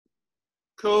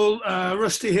Cool.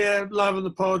 Rusty here, live on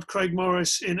the pod. Craig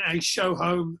Morris in a show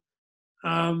home.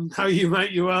 How are you,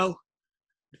 mate? You well?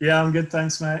 Yeah, I'm good,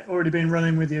 thanks, mate. Already been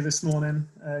running with you this morning.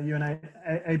 You and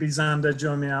AB Zander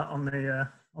joined me out on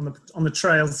the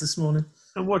trails this morning.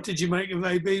 And what did you make of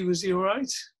AB? Was he all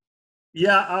right?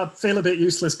 Yeah, I feel a bit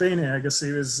useless being here. I guess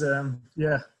he was.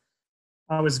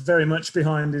 I was very much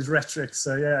behind his rhetoric.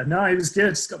 So yeah, no, he was good.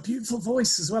 He's got a beautiful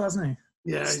voice as well, hasn't he?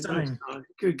 Yeah, stunning. Nice,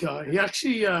 good guy. He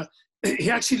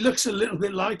actually looks a little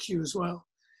bit like you as well.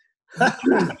 Have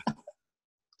to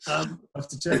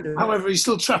check it. However, he's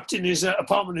still trapped in his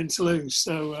apartment in Toulouse.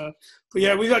 So, but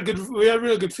yeah, we had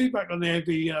real good feedback on the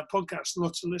AB podcast.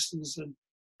 Lots of listeners, and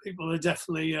people are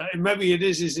definitely. And maybe it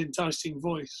is his enticing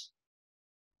voice.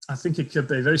 I think it could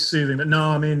be very soothing, but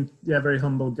no, I mean, yeah, very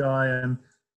humble guy, and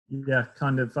yeah,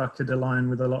 kind of I could align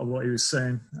with a lot of what he was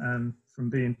saying. From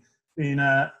being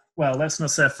well, let's not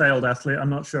say a failed athlete. I'm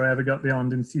not sure I ever got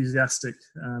beyond enthusiastic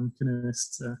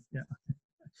canoeist. Yeah,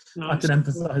 nice. I can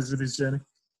empathise with his journey.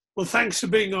 Well, thanks for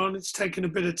being on. It's taken a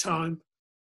bit of time.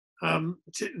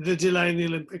 The delay in the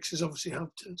Olympics has obviously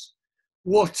helped us.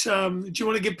 What do you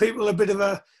want to give people a bit of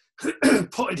a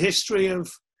potted history of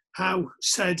how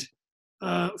said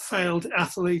failed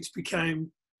athlete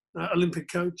became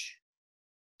Olympic coach?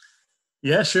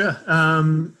 Yeah, sure.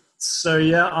 So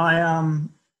yeah, I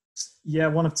am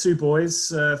one of two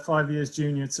boys, 5 years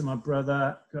junior to my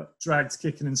brother. Got dragged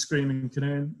kicking and screaming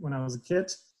canoeing when I was a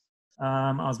kid.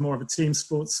 I was more of a team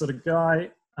sports sort of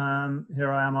guy.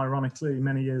 Here I am, ironically,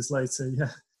 many years later,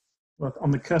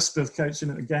 on the cusp of coaching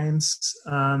at the games.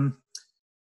 Kind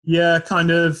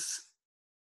of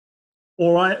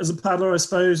all right as a paddler, I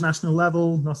suppose, national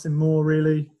level, nothing more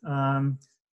really.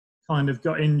 Kind of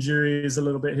got injuries a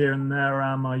little bit here and there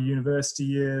around my university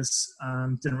years.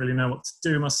 Didn't really know what to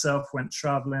do myself, went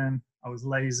traveling. I was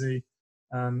lazy.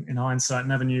 In hindsight,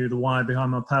 never knew the why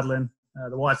behind my paddling.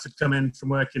 The wife had come in from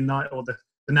working night, or the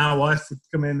now wife would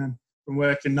come in and from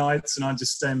working nights, and I'd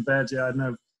just stay in bed. Yeah, I had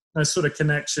no sort of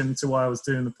connection to why I was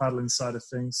doing the paddling side of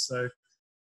things. So,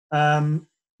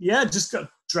 just got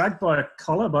dragged by a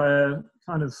collar by a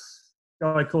kind of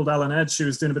guy called Alan Edge, who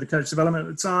was doing a bit of coach development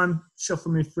at the time,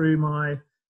 shuffled me through my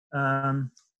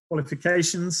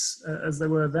qualifications as they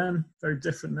were then, very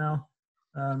different now.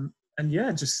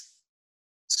 Just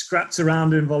scrapped around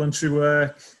doing voluntary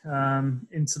work,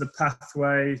 into the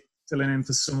pathway, filling in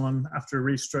for someone after a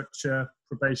restructure,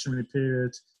 probationary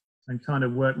period, and kind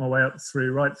of worked my way up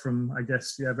through right from, I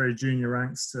guess, very junior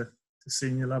ranks to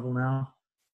senior level now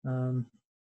for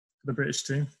the British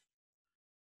team.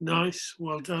 Nice,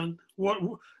 well done.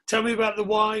 Tell me about the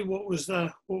why. What was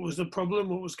the problem?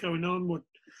 What was going on? What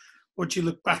do you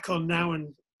look back on now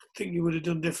and think you would have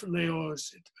done differently, or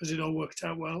has it all worked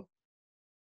out well?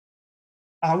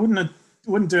 I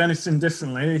wouldn't do anything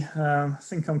differently. I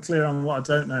think I'm clear on what I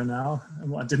don't know now and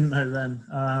what I didn't know then.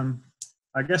 I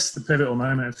guess the pivotal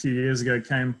moment a few years ago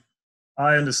came.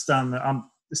 I understand that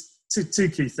there's two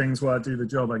key things why I do the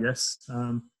job, I guess.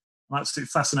 I'm absolutely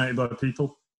fascinated by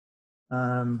people,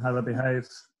 how they behave,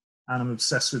 and I'm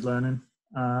obsessed with learning.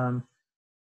 I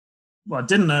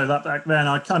didn't know that back then.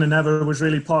 I kind of never was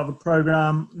really part of a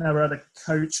program, never had a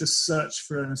coach as such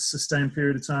for a sustained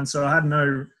period of time. So I had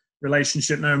no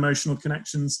relationship, no emotional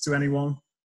connections to anyone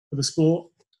for the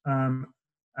sport. So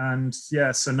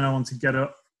no one to get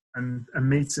up and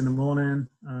meet in the morning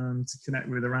to connect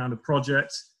with around a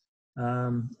project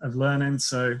of learning.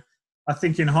 So I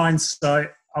think in hindsight,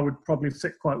 I would probably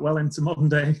fit quite well into modern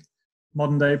day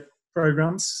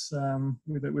programs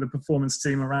with a performance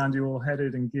team around you all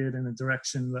headed and geared in a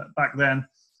direction that back then,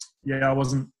 I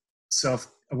wasn't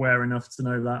self-aware enough to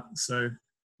know that. So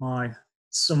my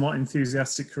somewhat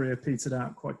enthusiastic career petered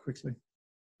out quite quickly.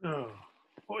 Oh,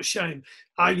 what a shame.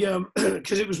 I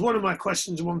because it was one of my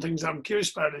questions, and one of the things I'm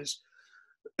curious about is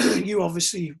you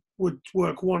obviously would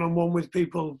work one-on-one with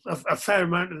people a fair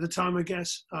amount of the time, I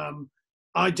guess.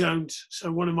 I don't.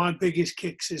 So one of my biggest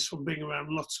kicks is from being around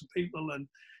lots of people and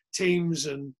teams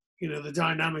and, the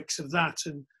dynamics of that.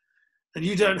 And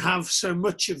you don't have so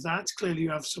much of that. Clearly you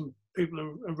have some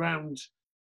people around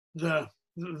the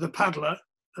paddler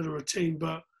that are a team,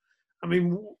 but I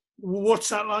mean, what's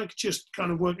that like? Just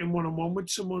kind of working one-on-one with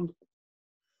someone?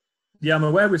 Yeah, I'm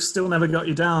aware we've still never got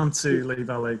you down to Lee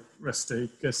Valley, Rusty.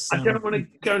 I don't want to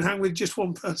go and hang with just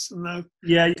one person, though.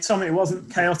 Yeah, you told me it wasn't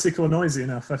chaotic or noisy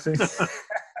enough, I think.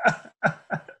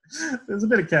 There's a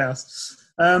bit of chaos.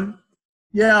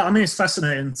 It's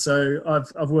fascinating. So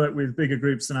I've worked with bigger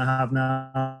groups than I have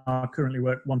now. I currently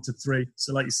work 1 to 3.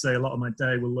 So like you say, a lot of my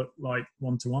day will look like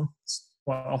 1-to-1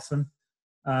 quite often.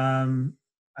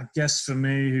 I guess for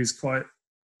me, who's quite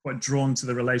quite drawn to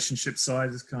the relationship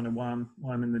side. Is kind of why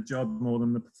I'm in the job more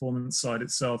than the performance side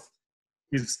itself.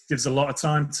 Gives a lot of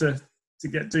time to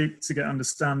get deep, to get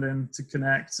understanding, to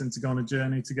connect, and to go on a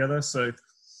journey together. So,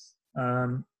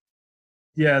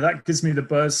 that gives me the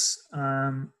buzz,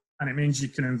 and it means you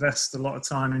can invest a lot of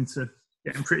time into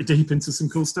getting pretty deep into some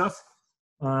cool stuff.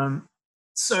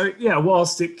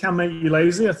 Whilst it can make you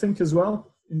lazy, I think as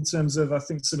well, in terms of, I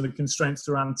think, some of the constraints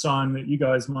around time that you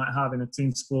guys might have in a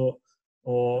team sport,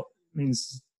 or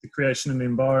means the creation and the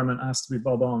environment has to be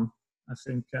bob on. I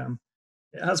think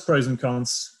it has pros and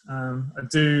cons. I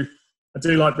do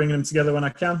like bringing them together when I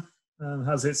can.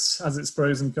 Has its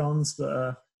pros and cons,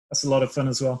 but that's a lot of fun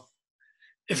as well.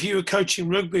 If you were coaching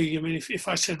rugby, I mean, if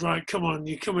I said, right, come on,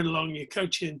 you're coming along, you're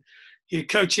coaching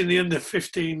the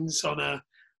under-15s on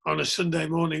a Sunday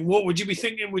morning, what would you be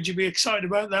thinking? Would you be excited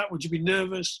about that? Would you be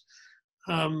nervous?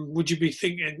 Would you be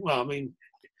thinking,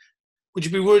 would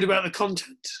you be worried about the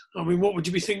content? I mean, what would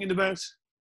you be thinking about?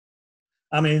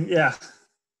 I mean, yeah,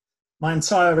 my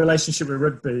entire relationship with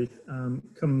rugby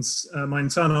my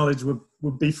entire knowledge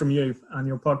would be from you and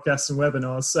your podcasts and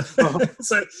webinars. So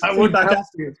feedback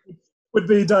afterwards would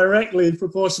be directly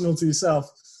proportional to yourself.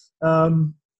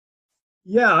 I'd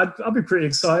be pretty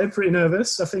excited, pretty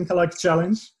nervous. I think I like a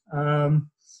challenge. I'd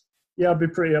be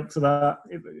pretty up for that.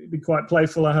 It'd be quite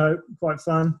playful, I hope, quite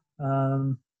fun.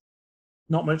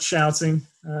 Not much shouting.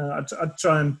 I'd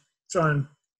try and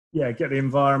get the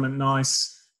environment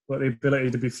nice, but the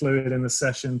ability to be fluid in the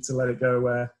session, to let it go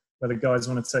where the guys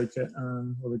want to take it,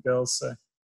 or the girls. So,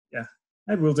 yeah,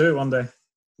 maybe we'll do it one day.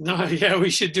 No, yeah, we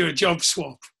should do a job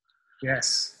swap.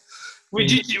 Yes. We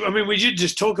did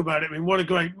just talk about it. I mean, what a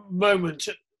great moment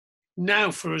now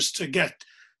for us to get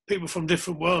people from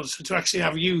different worlds, to actually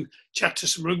have you chat to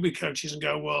some rugby coaches and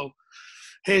go, well,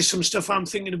 here's some stuff I'm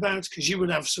thinking about, because you would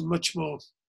have some much more,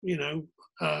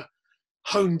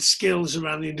 honed skills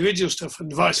around the individual stuff,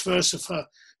 and vice versa for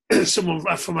someone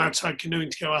from outside canoeing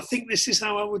to go, I think this is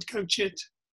how I would coach it.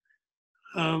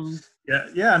 No,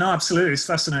 absolutely. It's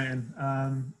fascinating.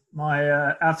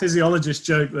 Our physiologist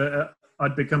joked that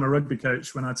I'd become a rugby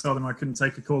coach when I told him I couldn't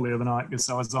take a call the other night because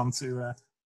I was on to,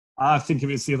 I think it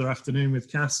was the other afternoon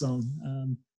with Cass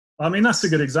on. I mean, that's a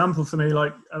good example for me.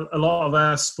 Like a lot of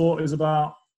our sport is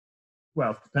about,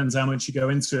 well, depends how much you go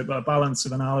into it, but a balance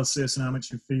of analysis and how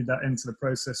much you feed that into the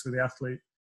process with the athlete.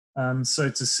 So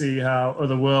to see how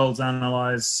other worlds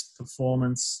analyze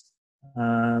performance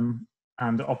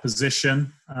and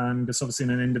opposition, and it's obviously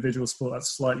in an individual sport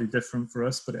that's slightly different for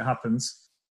us, but it happens.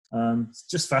 It's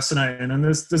just fascinating, and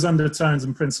there's undertones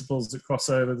and principles that cross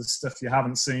over the stuff you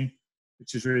haven't seen,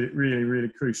 which is really, really, really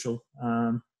crucial.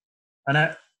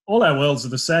 All our worlds are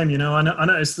the same, I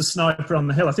noticed the sniper on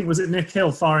the hill. I think, was it Nick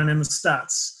Hill firing in the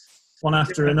stats one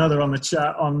after another on the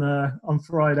chat on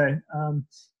Friday.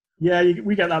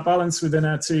 We get that balance within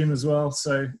our team as well.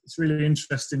 So it's really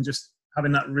interesting just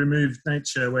having that removed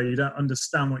nature where you don't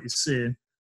understand what you're seeing.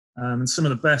 And some of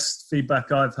the best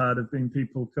feedback I've had have been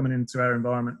people coming into our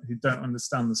environment who don't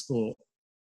understand the sport.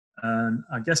 And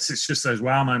I guess it's just those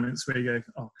wow moments where you go,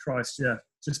 oh, Christ, yeah,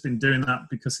 just been doing that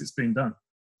because it's been done.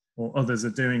 Or others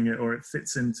are doing it, or it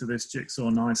fits into this jigsaw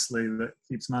nicely that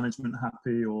keeps management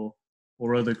happy or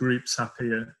other groups happy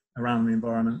around the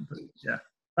environment. But yeah,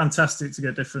 fantastic to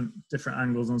get different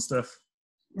angles on stuff.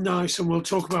 Nice, and we'll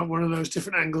talk about one of those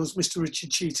different angles, Mr. Richard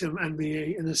Cheetham,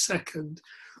 MBE, in a second.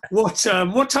 What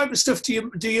type of stuff do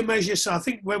you measure? So I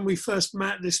think when we first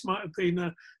met, this might have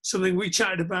been something we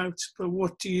chatted about. But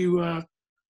what do you?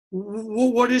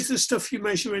 What is the stuff you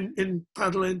measure in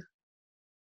paddling?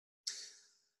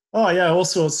 Oh yeah, all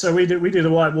sorts. So we do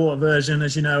the whitewater version,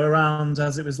 as you know, around,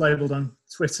 as it was labelled on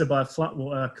Twitter by a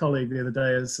flatwater colleague the other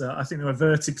day, as I think they were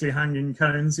vertically hanging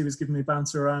cones. He was giving me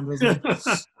banter around, wasn't he?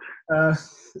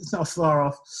 It's not far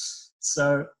off.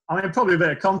 So I mean, probably a bit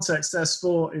of context. Their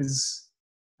sport is,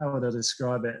 how would I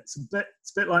describe it? It's a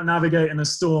bit like navigating a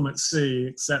storm at sea,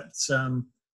 except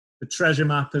the treasure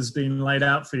map has been laid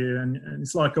out for you, and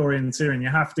it's like orienteering. You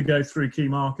have to go through key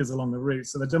markers along the route,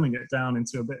 so they're dumbing it down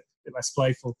into a bit less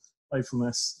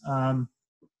playfulness.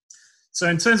 So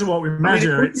in terms of what we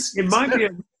measure, it might be.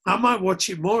 I might watch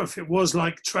it more if it was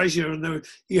like treasure, and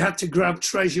you had to grab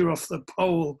treasure off the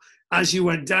pole as you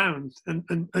went down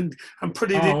and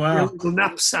put it in your little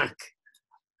knapsack.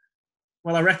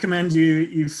 Well, I recommend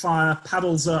you fire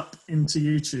Paddles Up into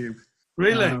YouTube.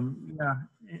 Really? Yeah.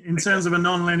 In terms of a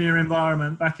non-linear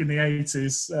environment back in the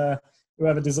 80s,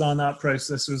 whoever designed that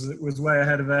process was way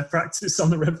ahead of their practice on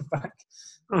the riverbank.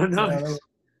 Oh, nice.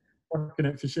 Working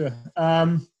it for sure.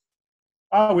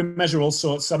 We measure all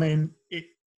sorts. I mean,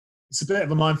 it's a bit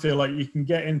of a minefield. Like, you can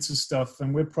get into stuff,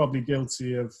 and we're probably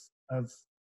guilty of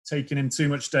taking in too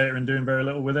much data and doing very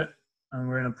little with it. And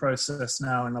we're in a process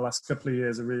now in the last couple of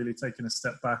years of really taking a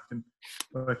step back and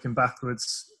working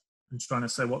backwards and trying to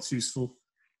say what's useful.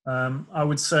 I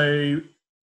would say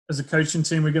as a coaching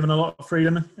team, we're given a lot of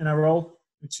freedom in our role,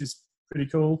 which is pretty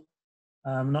cool.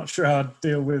 I'm not sure how I'd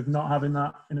deal with not having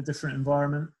that in a different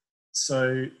environment.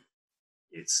 So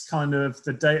it's kind of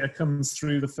the data comes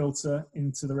through the filter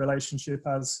into the relationship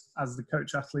as the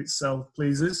coach athlete self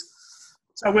pleases.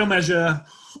 So we'll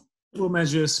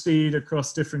measure speed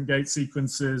across different gait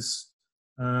sequences.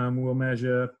 We'll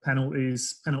measure penalty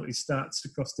stats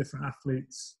across different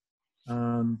athletes.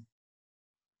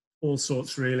 All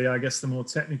sorts really. I guess the more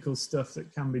technical stuff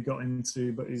that can be got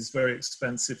into but is very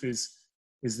expensive is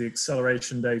the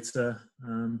acceleration data,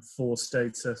 force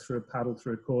data through a paddle,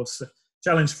 through a course. The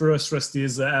challenge for us, Rusty,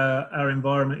 is that our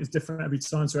environment is different every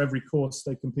time. So every course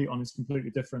they compete on is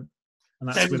completely different. And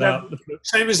that's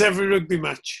same as every rugby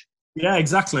match. Yeah,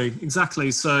 exactly.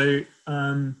 So,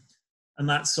 and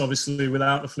that's obviously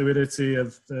without the fluidity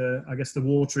of I guess the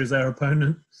water is their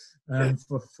opponent,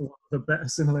 for the better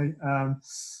simile.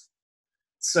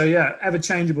 So yeah, ever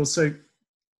changeable. So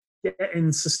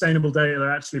getting sustainable data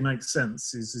that actually makes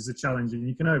sense is a challenge, and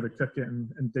you can overcook it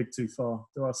and dig too far.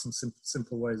 There are some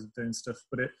simple ways of doing stuff,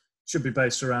 but it should be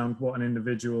based around what an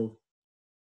individual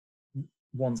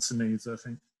wants and needs, I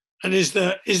think. And is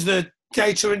the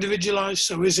data individualized?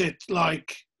 So is it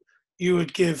like you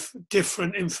would give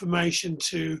different information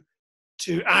to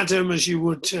Adam as you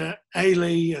would to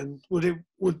Ailey, and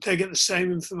would they get the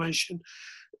same information?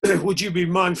 Would you be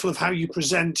mindful of how you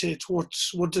present it? What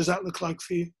does that look like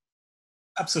for you?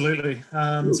 Absolutely.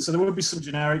 So there would be some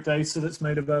generic data that's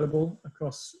made available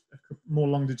across more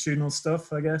longitudinal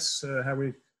stuff, I guess, how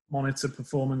we monitor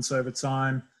performance over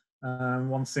time.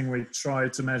 One thing we try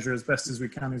to measure as best as we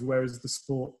can is where is the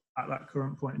sport at that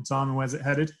current point in time and where's it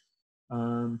headed.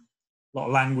 A lot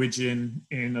of language in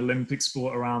Olympic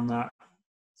sport around that.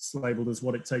 It's labelled as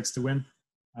what it takes to win.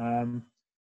 In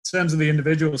terms of the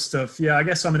individual stuff, yeah, I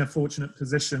guess I'm in a fortunate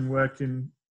position working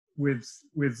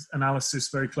with analysis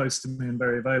very close to me and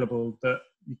very available that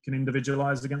you can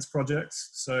individualize against projects.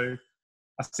 So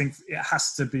I think it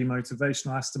has to be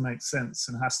motivational, has to make sense,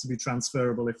 and has to be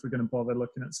transferable if we're going to bother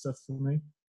looking at stuff for me.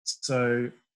 So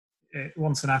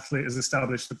once an athlete has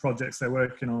established the projects they're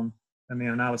working on, then the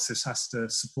analysis has to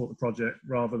support the project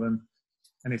rather than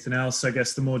anything else. I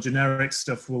guess the more generic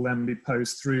stuff will then be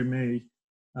posed through me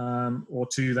or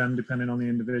to them, depending on the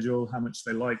individual, how much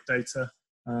they like data,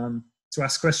 to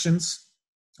ask questions.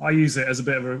 I use it as a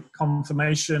bit of a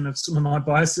confirmation of some of my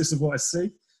biases of what I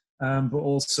see, but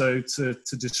also to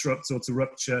disrupt or to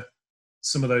rupture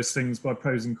some of those things by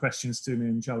posing questions to me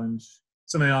and challenge.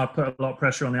 Something I put a lot of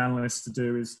pressure on the analysts to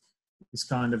do is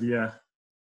kind of,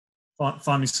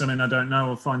 find me something I don't know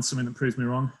or find something that proves me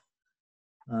wrong.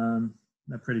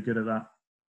 They're pretty good at that.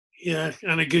 Yeah,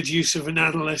 and a good use of an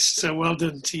analyst. So well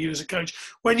done to you as a coach.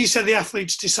 When you said the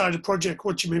athletes decide a project,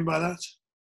 what do you mean by that?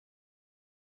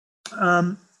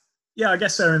 I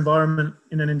guess their environment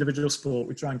in an individual sport,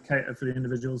 we try and cater for the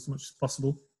individual as much as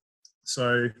possible.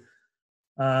 So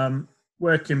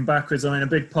working backwards, I mean, a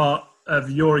big part of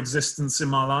your existence in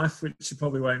my life, which you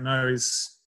probably won't know,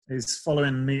 is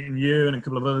following meeting you and a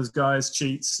couple of others guys,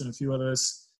 Cheats and a few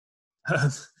others.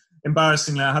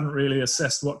 Embarrassingly, I hadn't really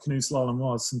assessed what canoe slalom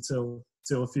was until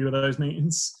a few of those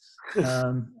meetings.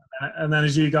 And then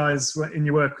as you guys in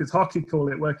your work with hockey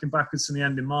call it, working backwards from the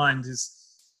end in mind, is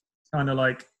kind of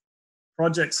like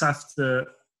projects have to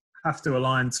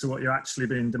align to what you're actually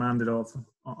being demanded of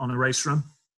on a race run.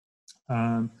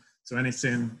 So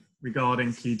anything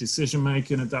regarding key decision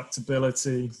making,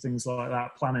 adaptability, things like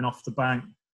that, planning off the bank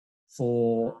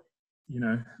for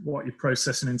what you're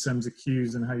processing in terms of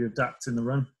cues and how you adapt in the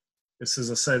run. Because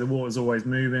as I say, the water's always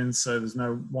moving, so there's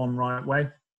no one right way.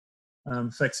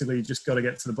 Effectively, you just got to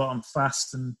get to the bottom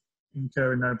fast and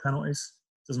incurring no penalties.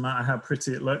 Doesn't matter how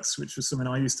pretty it looks, which was something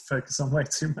I used to focus on way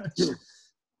too much.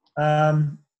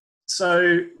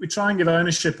 So we try and give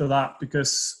ownership of that,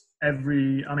 because I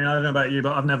don't know about you,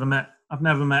 but I've never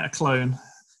met a clone,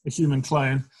 a human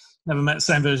clone. Never met the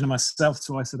same version of myself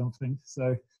twice, I don't think.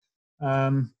 So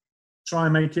try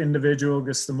and make it individual,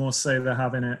 because the more say they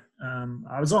have in it.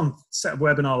 I was on set of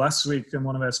webinar last week, and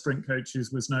one of our sprint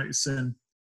coaches was noticing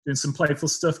doing some playful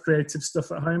stuff, creative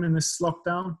stuff at home in this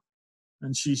lockdown.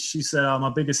 And she said,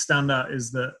 my biggest standout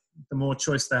is that the more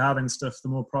choice they have in stuff, the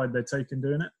more pride they take in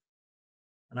doing it.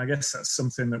 And I guess that's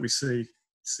something that we see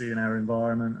in our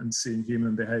environment and see in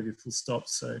human behaviour, full stop.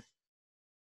 So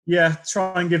yeah,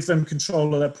 try and give them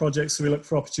control of their projects. So we look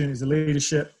for opportunities of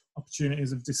leadership,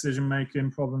 opportunities of decision making,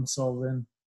 problem solving,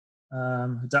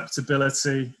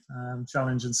 adaptability,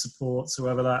 challenge and support. So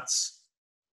whether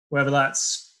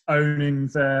that's owning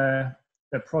their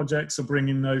projects or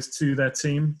bringing those to their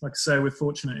team. Like I say, we're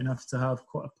fortunate enough to have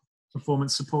quite a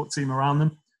performance support team around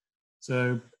them.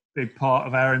 So a big part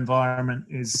of our environment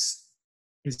is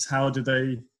how do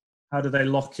they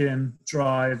lock in,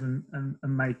 drive,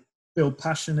 and build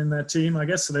passion in their team, I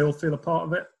guess, so they all feel a part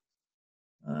of it.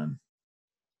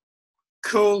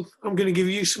 Cool. I'm going to give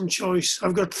you some choice.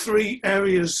 I've got 3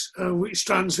 areas,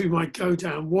 strands we might go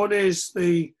down. One is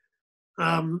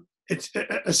it's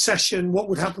a session, what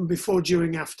would happen before,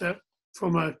 during, after,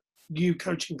 from a new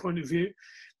coaching point of view.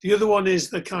 The other one is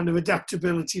the kind of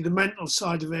adaptability, the mental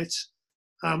side of it.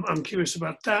 I'm curious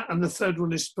about that. And the third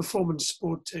one is performance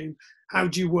sport team. How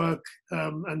do you work?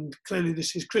 And clearly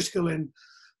this is critical in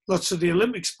lots of the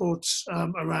Olympic sports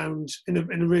around in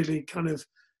a really kind of,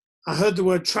 I heard the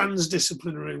word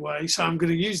trans-disciplinary way, so I'm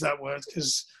going to use that word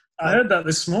because... I heard that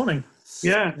this morning.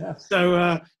 Yeah.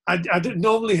 So I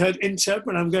normally heard inter,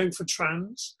 but I'm going for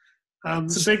trans.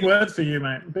 It's a big word for you,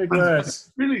 mate. Big word.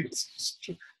 Really, it's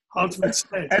hard for me to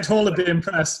say. Ed Hall would be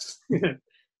impressed. Yeah.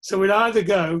 So we'd either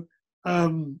go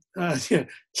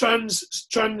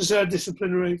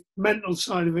trans-disciplinary, mental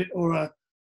side of it, or a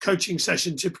coaching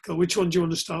session typical. Which one do you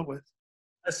want to start with?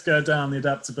 Let's go down the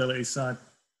adaptability side.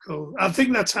 Cool. I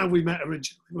think that's how we met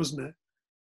originally, wasn't it?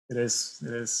 It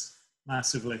is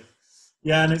massively.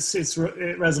 Yeah, and it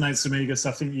resonates with me because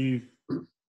I think the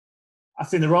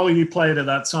role you played at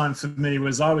that time for me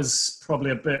was I was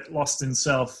probably a bit lost in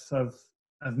self of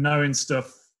knowing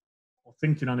stuff or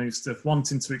thinking I knew stuff,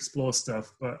 wanting to explore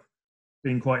stuff, but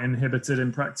being quite inhibited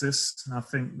in practice. And I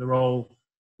think the role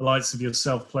the likes of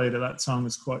yourself played at that time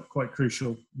was quite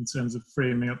crucial in terms of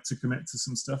freeing me up to commit to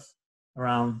some stuff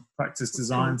around practice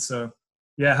design. So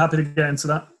yeah, happy to get into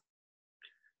that.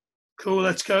 Cool,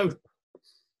 let's go.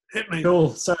 Hit me.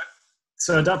 Cool. So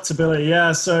adaptability,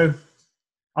 yeah. So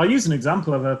I'll use an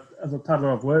example of a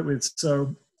paddler I've worked with.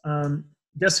 So I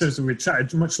guess as we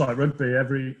chatted, much like rugby,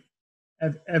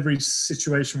 every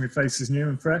situation we face is new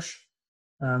and fresh.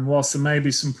 Whilst there may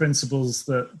be some principles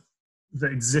that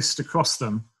exist across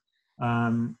them,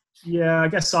 I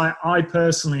guess I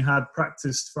personally had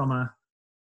practiced from a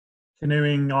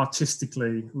canoeing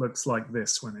artistically looks like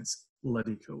this when it's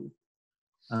bloody cool.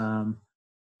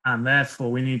 And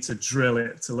therefore we need to drill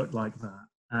it to look like that.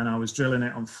 And I was drilling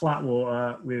it on flat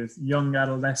water with young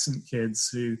adolescent kids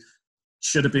who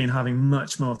should have been having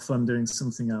much more fun doing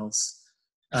something else.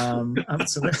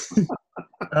 Absolutely.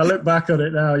 I look back on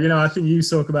it now, I think you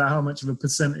talk about how much of a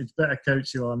percentage better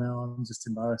coach you are now. I'm just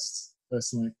embarrassed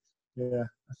personally. Yeah,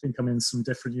 I think I'm in some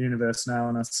different universe now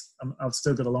and I've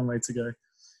still got a long way to go.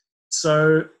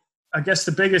 So I guess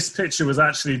the biggest picture was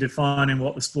actually defining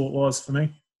what the sport was for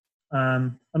me.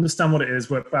 Understand what it is,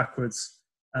 work backwards,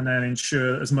 and then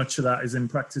ensure as much of that is in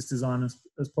practice design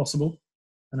as possible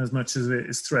and as much as it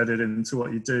is threaded into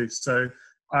what you do. So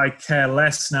I care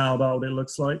less now about what it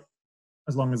looks like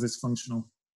as long as it's functional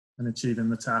and achieving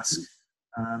the task.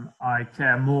 I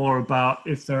care more about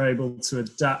if they're able to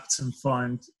adapt and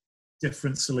find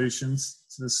different solutions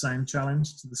to the same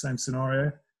challenge, to the same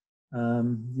scenario.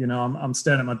 I'm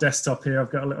staring at my desktop here.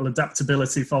 I've got a little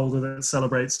adaptability folder that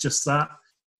celebrates just that.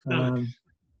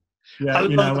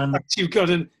 You've got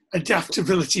an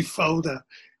adaptability folder,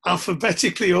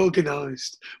 alphabetically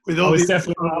organised with all. It's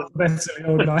definitely alphabetically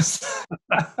organised,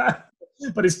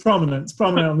 but it's prominent. It's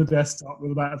prominent on the desktop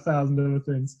with about 1,000 other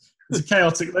things. It's a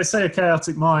chaotic. They say a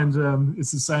chaotic mind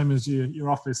is the same as your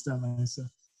office, don't they? So,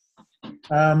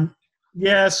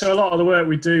 so a lot of the work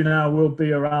we do now will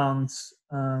be around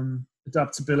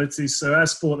adaptability. So our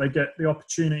sport, they get the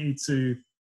opportunity to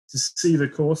see the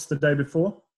course the day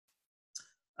before,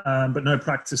 but no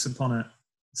practice upon it.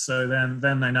 So then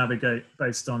they navigate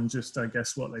based on just, I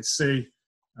guess, what they see,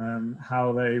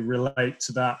 how they relate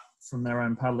to that from their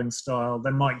own paddling style.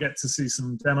 They might get to see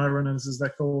some demo runners, as they're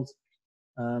called,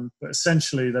 but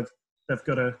essentially they've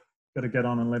got to get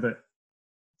on and live it.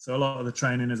 So a lot of the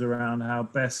training is around how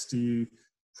best do you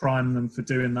prime them for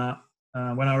doing that.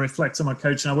 When I reflect on my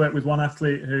coaching, I work with one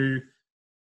athlete who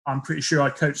I'm pretty sure I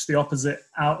coached the opposite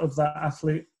out of that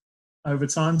athlete over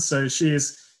time. So she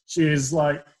is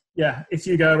like, yeah, if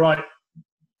you go right,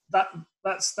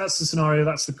 that's the scenario,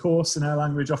 that's the course in our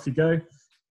language, off you go.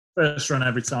 First run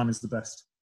every time is the best.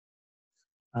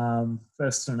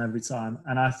 First run every time.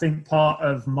 And I think part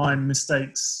of my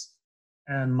mistakes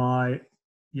and my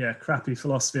crappy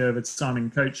philosophy over time in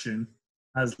coaching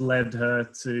has led her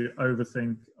to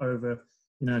overthink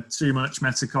too much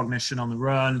metacognition on the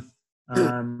run,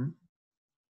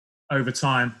 over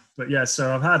time. But yeah,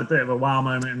 so I've had a bit of a wow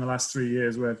moment in the last 3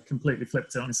 years where I've completely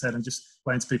flipped it on its head and just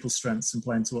playing to people's strengths and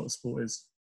playing to what the sport is.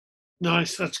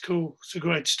 Nice, that's cool. It's a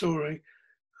great story.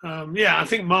 Yeah, I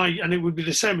think and it would be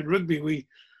the same in rugby.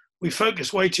 We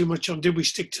focus way too much on did we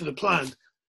stick to the plan,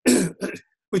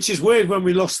 which is weird when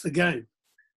we lost the game.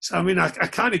 So, I mean, I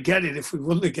kind of get it. If we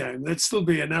won the game, there'd still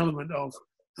be an element of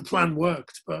the plan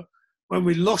worked. But when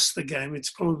we lost the game,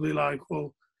 it's probably like,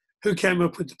 well, who came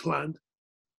up with the plan?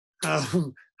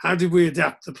 How did we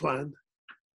adapt the plan?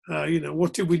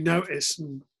 What did we notice?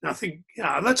 And I think,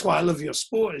 that's why I love your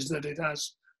sport, is that it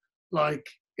has, like,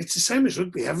 it's the same as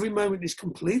rugby. Every moment is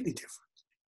completely different.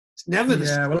 It's never the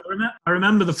same. Yeah, well, I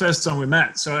remember the first time we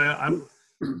met. So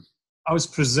I was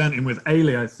presenting with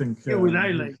Ailey, I think. Yeah, with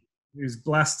Ailey. He was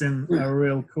blasting a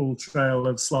real cool trail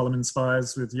of slalom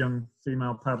inspires with young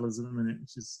female paddlers at the minute,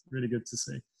 which is really good to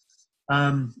see.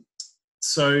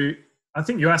 So I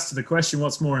think you asked the question,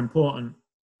 what's more important?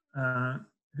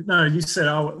 No, you said,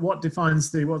 what's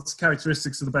the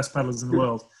characteristics of the best paddlers in the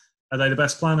world? Are they the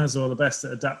best planners or the best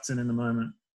at adapting in the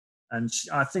moment? And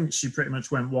I think she pretty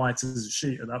much went white as a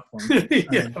sheet at that point.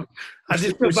 Yeah,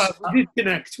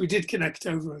 we did connect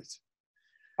over it.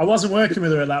 I wasn't working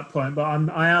with her at that point, but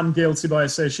I am guilty by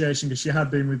association because she had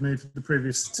been with me for the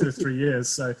previous 2 or 3 years.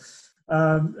 So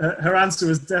her answer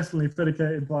was definitely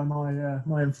predicated by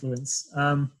my influence.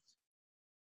 And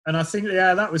I think,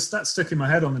 that stuck in my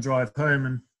head on the drive home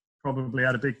and probably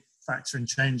had a big factor in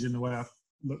changing the way I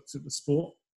looked at the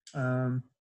sport.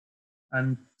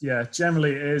 And yeah,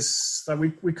 generally it is that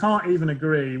we can't even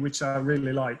agree, which I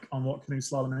really like, on what canoe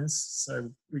slalom is. So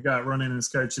we go out running as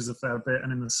coaches a fair bit,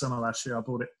 and in the summer last year I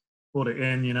brought it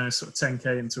in, sort of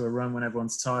 10k into a run when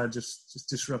everyone's tired, just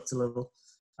disrupt a little.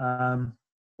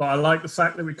 But I like the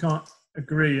fact that we can't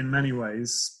agree in many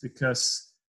ways,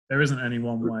 because there isn't any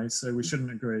one way, so we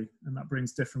shouldn't agree, and that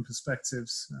brings different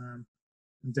perspectives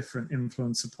and different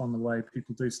influence upon the way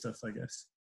people do stuff, I guess.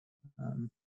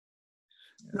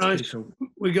 Nice. Cool.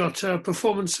 We got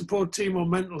performance support team or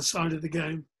mental side of the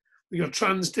game. We got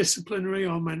trans-disciplinary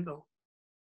or mental.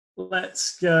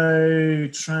 Let's go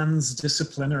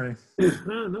trans-disciplinary.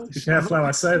 Oh, nice. Be careful how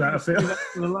I say that, I feel.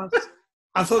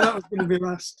 I thought that was going to be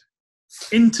last.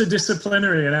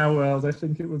 Interdisciplinary in our world, I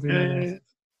think it would be.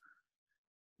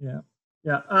 Yeah.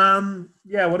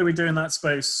 What do we do in that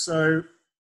space? So,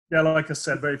 yeah, like I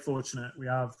said, very fortunate. We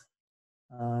have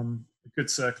a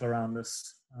good circle around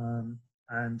us.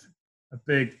 And a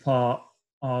big part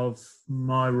of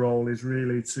my role is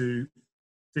really to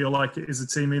feel like it is a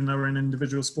team, even though we're an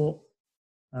individual sport.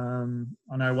 I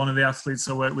know one of the athletes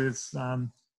I work with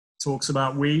talks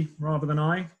about we rather than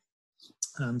I.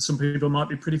 Some people might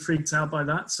be pretty freaked out by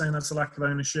that, saying that's a lack of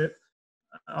ownership.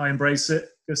 I embrace it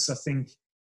because I think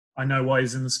I know why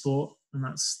he's in the sport, and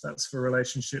that's for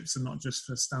relationships and not just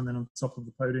for standing on top of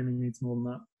the podium. He needs more than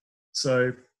that.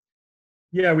 So,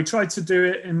 yeah, we tried to do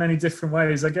it in many different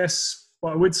ways. I guess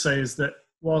what I would say is that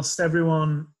whilst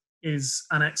everyone is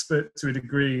an expert to a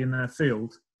degree in their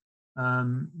field,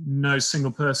 no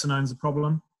single person owns a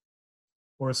problem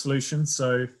or a solution.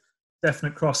 So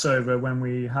definite crossover when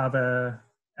we have our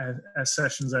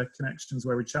sessions, our connections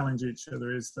where we challenge each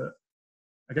other, is that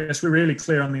I guess we're really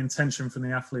clear on the intention from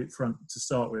the athlete front to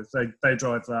start with. They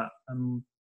drive that. And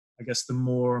I guess the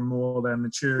more and more they're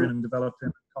maturing and developing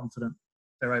and confident,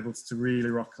 they're able to really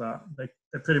rock that. They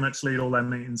pretty much lead all their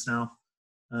meetings now,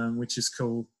 which is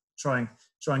cool. Try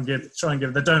and give.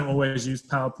 They don't always use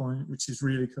PowerPoint, which is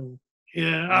really cool.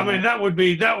 Yeah, I mean that would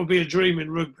be a dream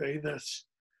in rugby, that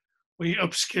we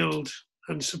upskilled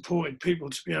and supported people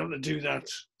to be able to do that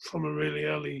from a really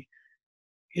early,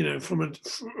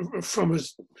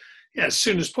 as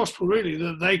soon as possible. Really,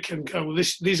 that they can go, well,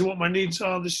 these are what my needs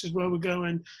are. This is where we're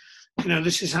going.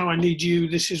 This is how I need you.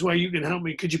 This is where you can help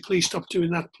me. Could you please stop doing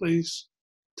that, please?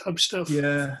 Type stuff.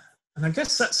 Yeah, and I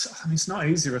guess it's not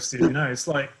easy, Rusty. It's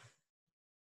like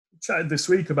we chatted this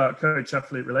week about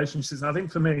coach-athlete relationships. And I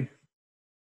think for me,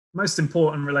 most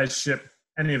important relationship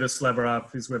any of us will ever have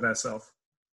is with ourselves,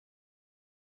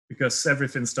 because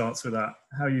everything starts with that.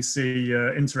 How you see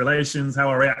interrelations, how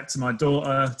I react to my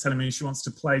daughter telling me she wants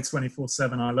to play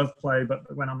 24/7. I love play, but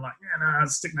when I'm like, I'll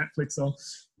stick Netflix on.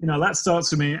 That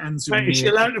starts with me, ends with me. Is she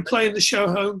allowed to play in the show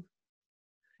home?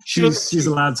 She's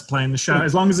allowed to play in the show,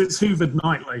 as long as it's hoovered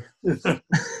nightly.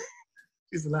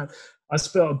 She's allowed. I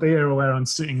spilled a beer where I'm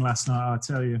sitting last night, I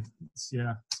tell you. It's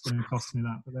going to cost me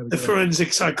that. But there we go.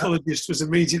 Forensic psychologist was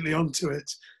immediately onto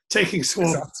it, taking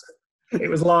swabs. It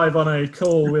was live on a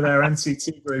call with our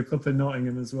NCT group up in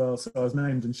Nottingham as well, so I was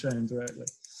named and shamed directly.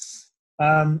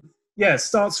 Yeah, it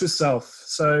starts with self.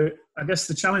 So I guess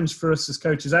the challenge for us as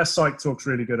coaches, our psych talk's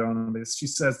really good on this. She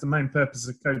says the main purpose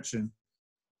of coaching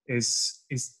is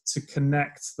to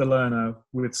connect the learner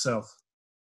with self.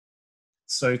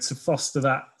 So to foster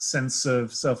that sense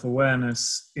of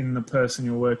self-awareness in the person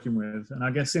you're working with. And I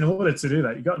guess in order to do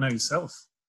that, you've got to know yourself.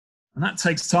 And that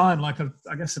takes time. Like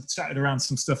I guess I've chatted around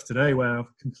some stuff today where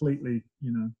I've completely,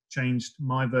 changed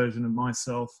my version of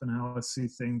myself and how I see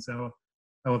things, how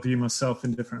I view myself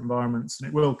in different environments. And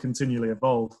it will continually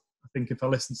evolve. I think if I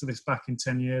listen to this back in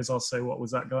 10 years, I'll say, what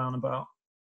was that guy on about?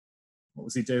 What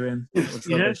was he doing? That was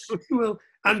rubbish. Yeah, well,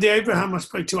 Andy Abraham, I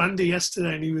spoke to Andy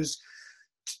yesterday, and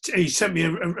he sent me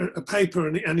a paper,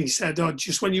 and he said,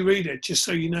 just when you read it, just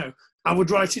so you know, I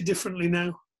would write it differently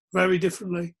now, very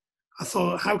differently. I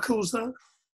thought, how cool is that?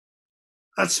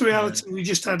 That's the reality.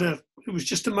 Yeah. It was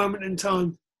just a moment in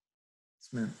time.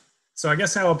 So I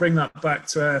guess how I'll bring that back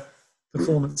to our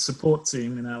performance support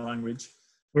team in our language.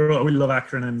 We love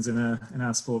acronyms in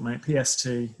our sport, mate. PST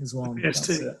is one.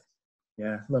 PST.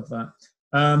 Yeah, love that.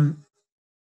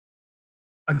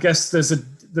 I guess there's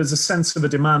a sense of a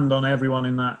demand on everyone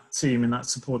in that team, in that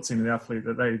support team of the athlete,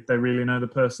 that they really know the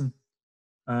person.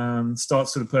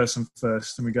 Starts with the person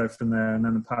first, and we go from there, and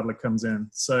then the paddler comes in.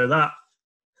 So that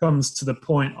comes to the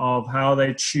point of how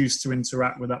they choose to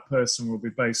interact with that person will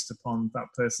be based upon that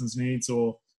person's needs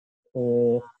or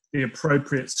the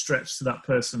appropriate stretch to that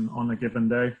person on a given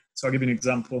day. So I'll give you an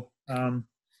example.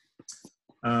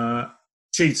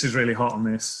 Cheats is really hot on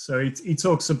this. So he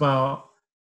talks about,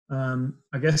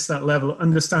 I guess, that level,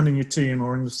 understanding your team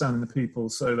or understanding the people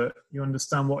so that you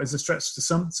understand what is a stretch to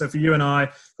some. So for you and I,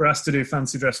 we're asked to do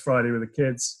Fancy Dress Friday with the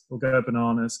kids, we'll go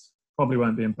bananas, probably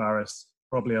won't be embarrassed,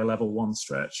 probably a level 1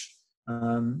 stretch.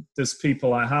 There's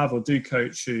people I have or do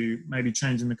coach who maybe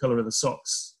changing the colour of the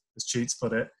socks, as Cheats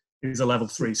put it, is a level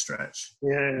 3 stretch.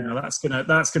 Yeah. That's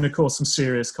gonna cause some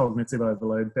serious cognitive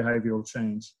overload, behavioural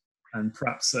change, and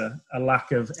perhaps a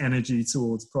lack of energy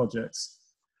towards projects.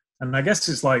 And I guess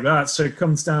it's like that. So it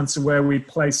comes down to where we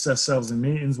place ourselves in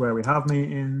meetings, where we have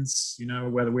meetings,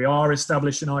 whether we are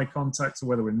establishing eye contact or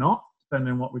whether we're not,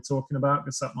 depending on what we're talking about,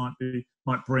 because that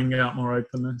might bring out more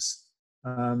openness.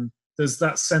 There's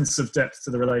that sense of depth to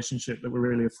the relationship that we're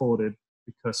really afforded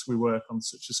because we work on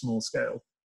such a small scale.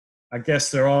 I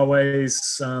guess there are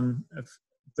ways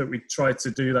that we try to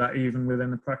do that even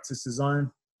within the practice design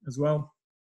as well.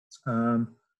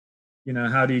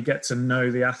 How do you get to know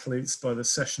the athletes by the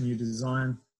session you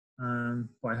design,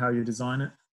 by how you design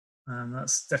it?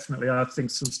 That's definitely, I think,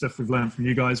 some stuff we've learned from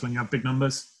you guys when you have big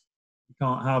numbers. You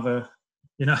can't have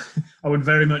I would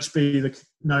very much be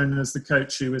known as the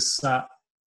coach who was sat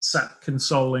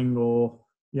consoling or,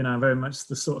 very much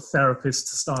the sort of therapist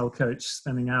style coach,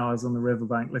 spending hours on the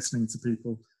riverbank listening to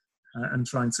people and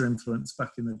trying to influence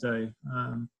back in the day.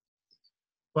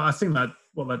 But I think that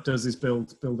what that does is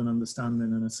build an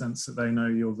understanding and a sense that they know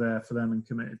you're there for them and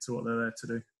committed to what they're there to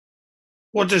do.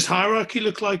 What does hierarchy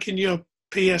look like in your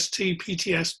PST,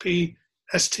 PTSP,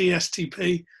 ST,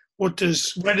 STP? Where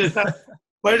does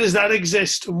that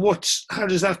exist, and how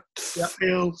does that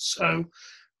feel? So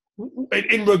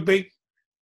in rugby,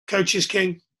 coach is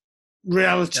king.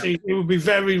 Reality, it would be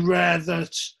very rare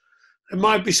that there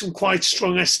might be some quite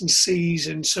strong S&Cs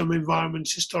in some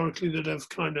environments historically that have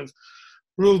kind of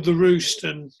ruled the roost,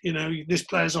 and this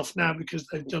player's off now because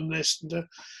they've done this, and it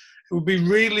would be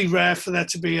really rare for there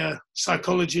to be a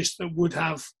psychologist that would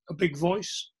have a big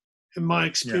voice, in my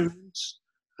experience.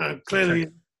 Clearly,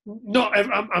 not.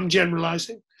 I'm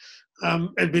generalising.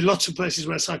 There'd be lots of places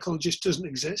where a psychologist doesn't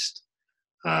exist.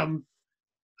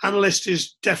 Analyst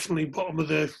is definitely bottom of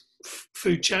the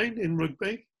food chain in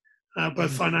rugby,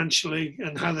 both financially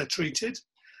and how they're treated.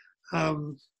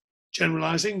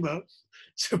 Generalising, but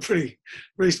it's a pretty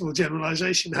reasonable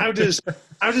generalisation. How does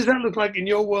that look like in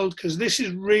your world? Because this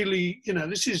is really,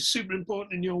 this is super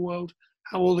important in your world,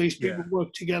 how all these people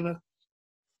work together.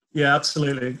 Yeah,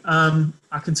 absolutely.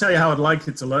 I can tell you how I'd like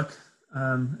it to look,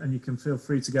 and you can feel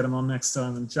free to get them on next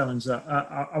time and challenge that.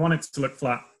 I want it to look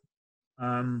flat.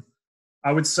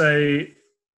 I would say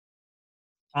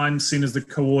I'm seen as the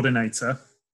coordinator.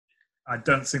 I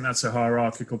don't think that's a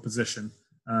hierarchical position.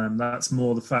 That's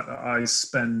more the fact that I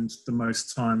spend the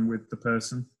most time with the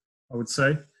person, I would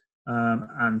say,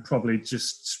 and probably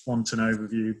just want an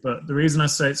overview. But the reason I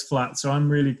say it's flat, so I'm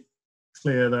really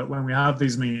clear that when we have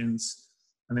these meetings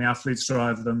and the athletes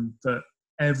drive them, that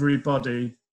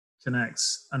everybody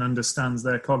connects and understands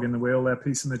their cog in the wheel, their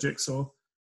piece in the jigsaw.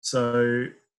 So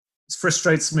it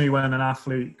frustrates me when an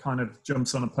athlete kind of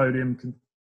jumps on a podium,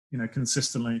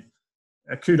 consistently.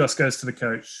 Kudos goes to the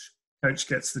coach. Coach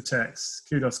gets the text.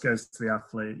 Kudos goes to the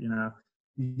athlete.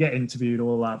 you get interviewed,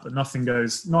 all that, but nothing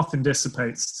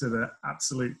dissipates to the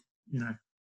absolute,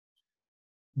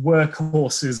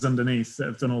 workhorses underneath that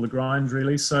have done all the grind,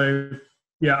 really. So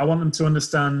yeah, I want them to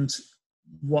understand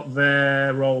what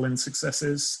their role in success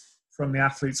is from the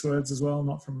athlete's words as well,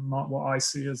 not from what I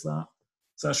see as that.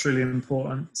 So that's really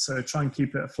important. So try and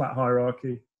keep it a flat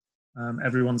hierarchy.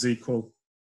 Everyone's equal.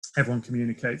 Everyone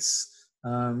communicates.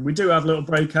 We do have little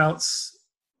breakouts.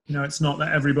 It's not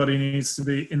that everybody needs to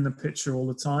be in the picture all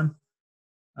the time.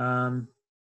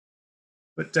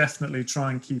 But definitely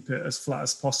try and keep it as flat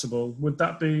as possible. Would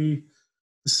that be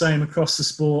the same across the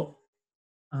sport?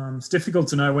 It's difficult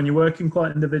to know. When you're working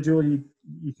quite individual, you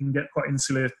can get quite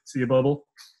insular to your bubble.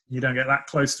 You don't get that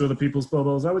close to other people's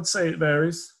bubbles. I would say it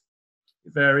varies.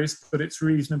 It varies, but it's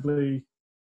reasonably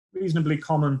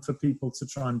common for people to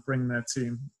try and bring their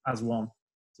team as one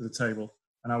to the table.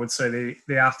 And I would say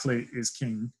the athlete is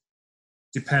king,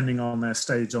 depending on their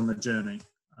stage on the journey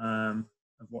of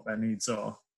what their needs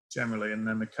are generally. And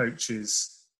then the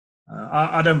coaches,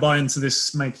 I don't buy into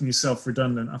this making yourself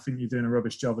redundant. I think you're doing a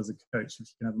rubbish job as a coach if you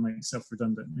can ever make yourself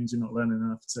redundant. It means you're not learning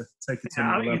enough to take it to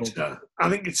another level. I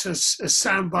think it's a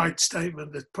soundbite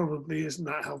statement that probably isn't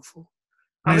that helpful.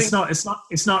 It's not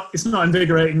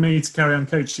invigorating me to carry on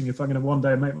coaching if I'm going to one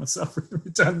day make myself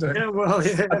redundant. Yeah, well,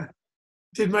 yeah.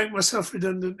 Did make myself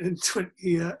redundant in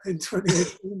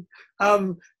 2018.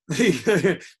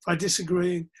 By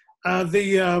disagreeing, I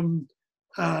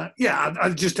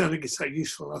just don't think it's that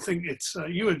useful. I think it's I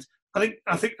think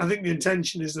the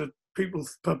intention is that people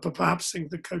perhaps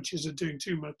think that coaches are doing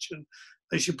too much and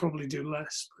they should probably do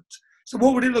less. So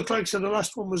what would it look like? So the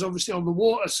last one was obviously on the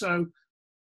water. So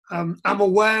I'm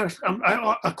aware.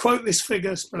 I quote this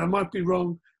figure, but I might be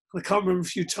wrong. I can't remember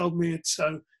if you told me it.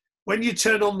 So when you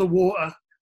turn on the water,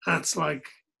 that's like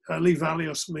Lee Valley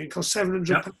or something. It costs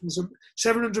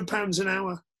 £700 an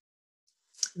hour.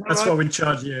 That's right? What we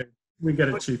charge you. We get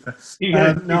it cheaper.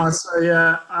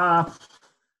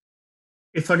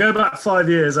 If I go back 5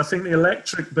 years, I think the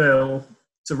electric bill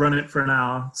to run it for an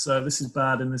hour, so this is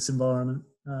bad in this environment,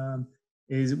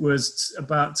 was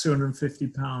about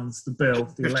 £250,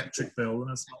 the electric bill.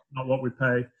 That's not what we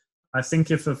pay. I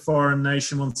think if a foreign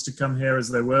nation wants to come here as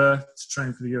they were to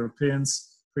train for the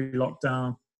Europeans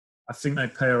pre-lockdown, I think they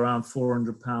pay around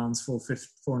 £400,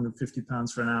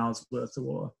 £450 for an hour's worth of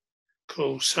water.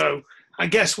 Cool. So I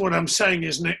guess what I'm saying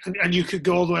is, and you could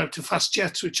go all the way up to fast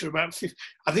jets, which are about,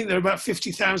 I think they're about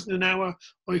 50,000 an hour,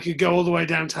 or you could go all the way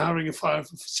down to hiring a fire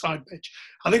for side pitch.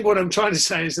 I think what I'm trying to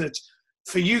say is that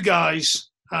for you guys,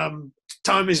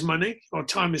 time is money, or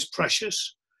time is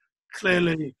precious.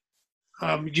 Clearly,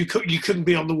 you couldn't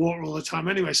be on the water all the time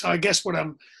anyway. So I guess what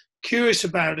I'm curious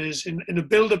about is in a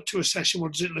build-up to a session,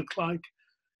 what does it look like?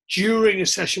 During a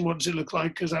session, what does it look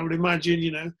like? Because I would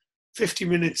imagine, 50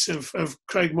 minutes of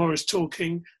Craig Morris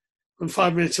talking and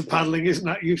 5 minutes of paddling isn't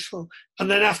that useful. And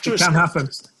then after it can happen.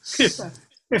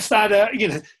 If that,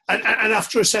 and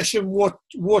after a session, what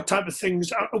type of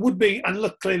things would be, and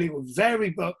look, clearly it would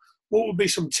vary, but what would be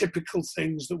some typical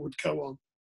things that would go on?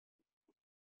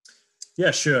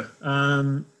 Yeah, sure.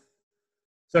 So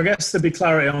I guess there'd be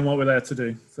clarity on what we're there to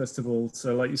do, first of all.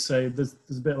 So like you say, there's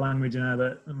a bit of language in there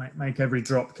that make every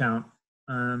drop count.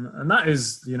 And that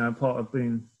is, part of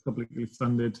being publicly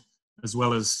funded, as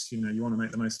well as, you want to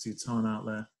make the most of your time out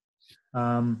there.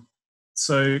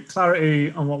 So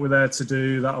clarity on what we're there to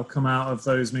do, that'll come out of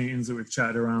those meetings that we've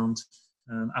chatted around,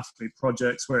 athlete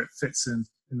projects, where it fits in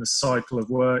the cycle of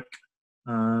work,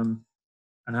 and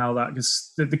how that,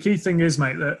 because the key thing is,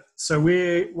 mate, that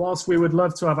whilst we would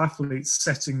love to have athletes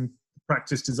setting the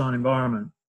practice design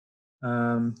environment,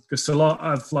 because a lot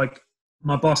of, like,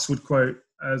 my boss would quote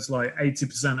as like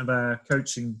 80% of our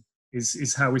coaching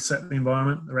is how we set the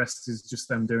environment. The rest is just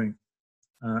them doing.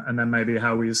 And then maybe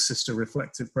how we assist a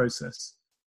reflective process.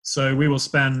 So we will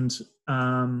spend,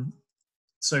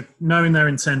 so knowing their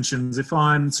intentions.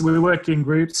 So we work in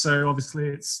groups, so obviously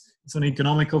it's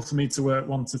uneconomical for me to work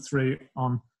 1 to 3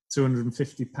 on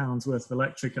 £250 worth of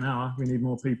electric an hour. We need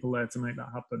more people there to make that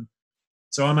happen.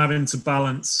 So I'm having to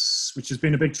balance, which has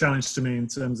been a big challenge to me in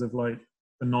terms of like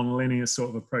the non-linear sort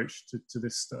of approach to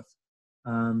this stuff.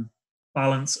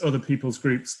 Balance other people's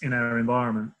groups in our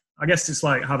environment. I guess it's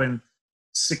like having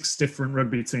 6 different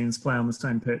rugby teams play on the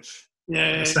same pitch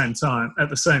at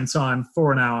the same time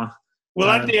for an hour.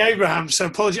 Well, Andy Abraham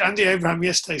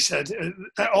yesterday said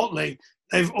at Otley,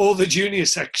 all the junior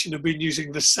section have been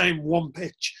using the same one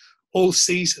pitch all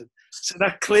season. So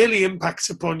that clearly impacts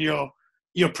upon your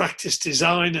practice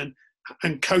design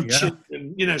and coaching.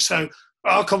 Yeah. And, so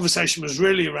our conversation was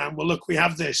really around, well, look, we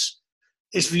have this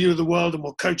view of the world and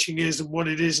what coaching is and what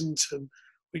it isn't. And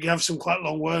we can have some quite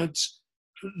long words.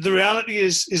 the reality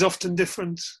is often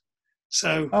different.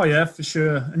 So, oh yeah, for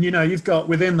sure. And you've got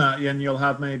within that, and you'll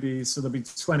have maybe so there'll be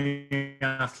 20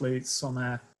 athletes on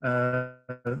there,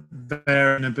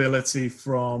 varying ability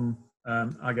from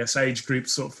I guess age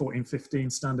groups sort of 14, 15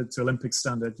 standard to Olympic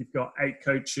standard. You've got 8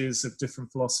 coaches of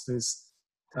different philosophies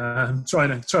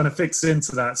trying to fix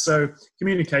into that. So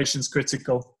communication's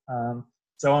critical.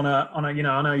 So on a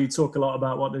I know you talk a lot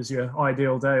about what is your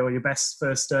ideal day or your best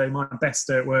first day. My best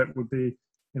day at work would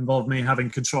involve me having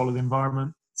control of the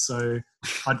environment. So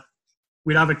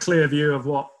we'd have a clear view of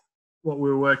what we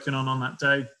were working on that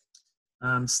day.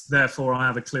 Therefore, I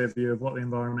have a clear view of what the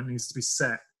environment needs to be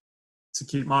set to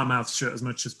keep my mouth shut as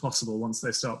much as possible once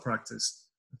they start practice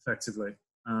effectively.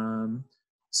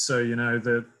 So,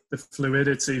 the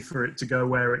fluidity for it to go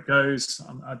where it goes,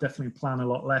 I definitely plan a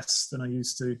lot less than I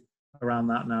used to around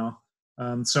that now.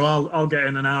 So I'll get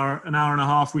in an hour and a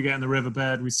half. We get in the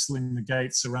riverbed, we sling the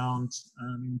gates around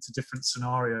into different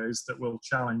scenarios that will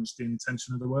challenge the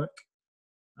intention of the work.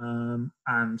 And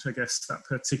I guess that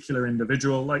particular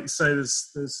individual, like you say,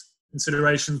 there's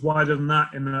considerations wider than that,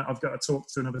 in that I've got to talk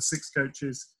to another 6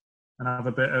 coaches and have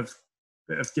a bit of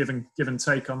give and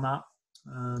take on that.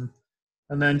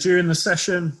 And then during the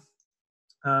session,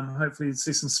 hopefully you'd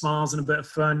see some smiles and a bit of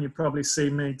fun. You'd probably see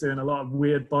me doing a lot of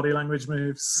weird body language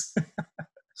moves.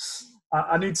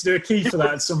 I need to do a key for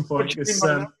that at some point.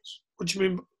 What do you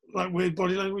mean, like weird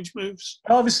body language moves?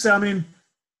 Obviously, I mean,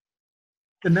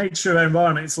 the nature of our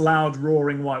environment, it's loud,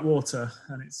 roaring white water,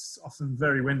 and it's often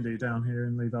very windy down here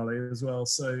in Lee Valley as well.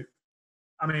 So,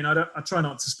 I mean, I try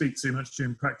not to speak too much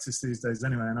during practice these days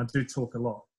anyway, and I do talk a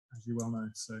lot, as you well know.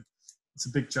 So it's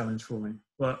a big challenge for me.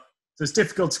 But it's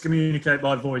difficult to communicate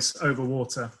by voice over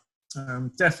water.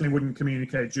 Definitely wouldn't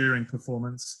communicate during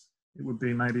performance. It would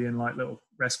be maybe in like little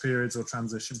rest periods or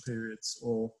transition periods,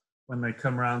 or when they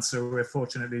come around. So we're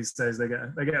fortunate these days, they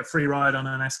get a free ride on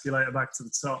an escalator back to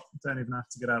the top. Don't even have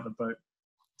to get out of the boat.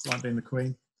 It's like being the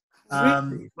Queen.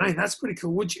 Really? Man, that's pretty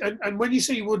cool. Would you, and when you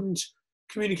say you wouldn't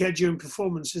communicate during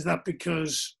performance, is that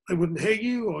because they wouldn't hear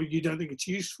you, or you don't think it's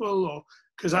useful, or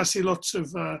because I see lots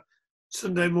of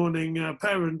Sunday morning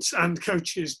parents and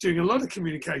coaches doing a lot of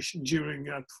communication during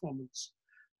performance,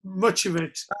 much of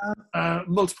it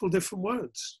multiple different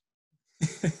words.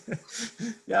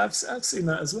 Yeah, I've seen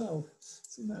that as well.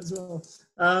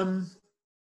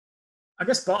 I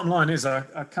guess bottom line is I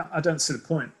don't see the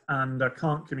point, and I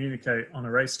can't communicate on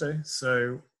a race day.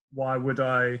 So why would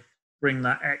I bring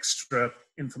that extra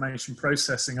information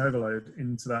processing overload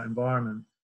into that environment?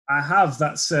 I have,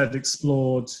 that said,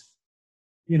 explored.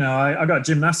 I got a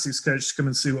gymnastics coach to come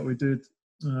and see what we did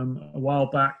a while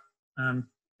back.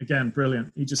 Again,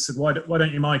 brilliant. He just said, why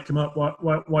don't you mic them up?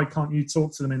 Why can't you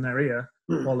talk to them in their ear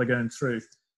while they're going through?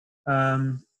 I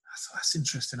thought, that's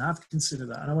interesting. I've considered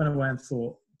that. And I went away and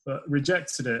thought, but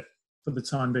rejected it for the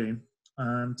time being.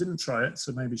 Didn't try it,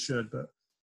 so maybe should. But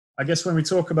I guess when we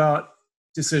talk about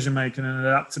decision-making and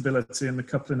adaptability and the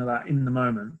coupling of that in the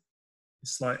moment,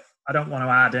 it's like, I don't want to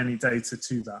add any data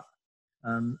to that.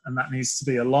 And that needs to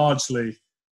be a largely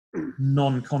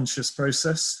non-conscious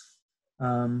process.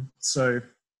 So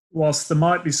whilst there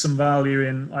might be some value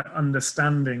in like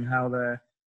understanding how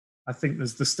I think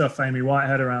there's the stuff Amy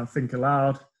Whitehead around Think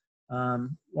Aloud.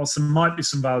 Whilst there might be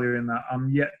some value in that, I'm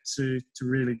yet to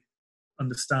really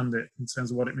understand it in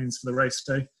terms of what it means for the race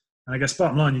day. And I guess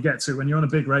bottom line, you get to when you're on a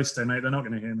big race day, mate, they're not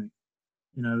going to hear me.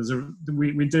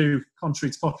 We do,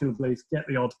 contrary to popular belief, get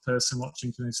the odd person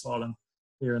watching canoe slalom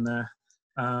here and there.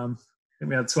 I think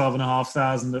we had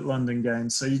 12,500 at London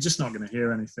Games, so you're just not going to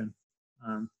hear anything.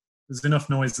 There's enough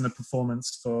noise in the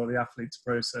performance for the athlete to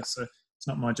process, so it's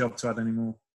not my job to add any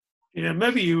more. Yeah,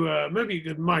 maybe you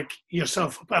could mic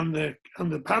yourself up and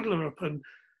the paddler up and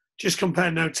just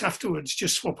compare notes afterwards.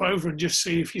 Just swap over and just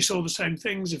see if you saw the same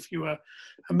things. If you were,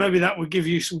 and maybe that would give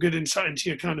you some good insight into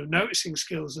your kind of noticing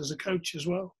skills as a coach as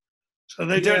well. So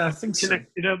they don't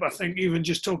connect it up. I think even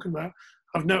just talking about,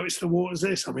 I've noticed the water's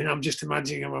this. I mean, I'm just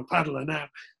imagining I'm a paddler now.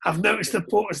 I've noticed the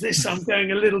water's this. So I'm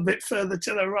going a little bit further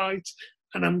to the right,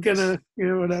 and I'm gonna,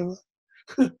 whatever.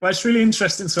 Well, it's really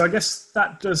interesting. So I guess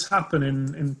that does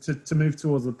happen to move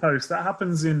towards the post. That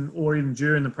happens or even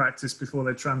during the practice before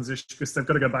they transition, because they've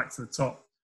got to go back to the top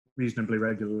reasonably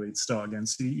regularly to start again.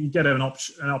 So you get an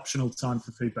optional time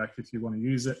for feedback if you want to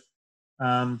use it.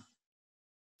 I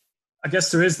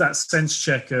guess there is that sense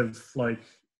check of like,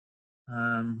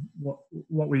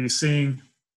 what were you seeing?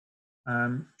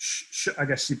 I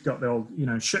guess you've got the old,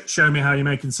 show me how you're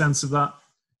making sense of that.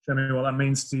 Show me what that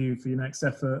means to you for your next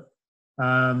effort.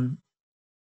 And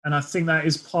I think that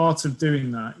is part of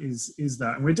doing that is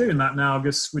that, and we're doing that now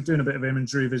because we're doing a bit of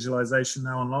imagery visualization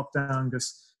now on lockdown,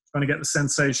 because trying to get the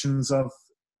sensations of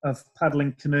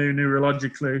paddling canoe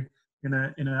neurologically in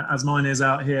a as mine is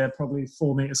out here, probably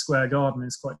 4 meter square garden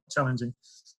is quite challenging.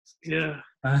 Yeah.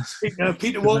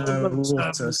 Peter With no Walton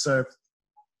water, so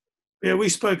yeah, we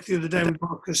spoke the other day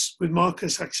with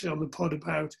Marcus actually on the pod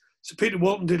about. So Peter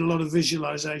Walton did a lot of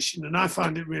visualization, and I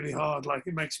find it really hard. Like,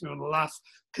 it makes me want to laugh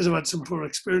because I've had some poor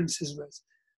experiences with it.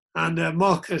 And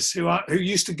Marcus, who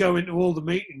used to go into all the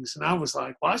meetings, and I was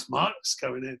like, why is Marcus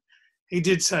going in? He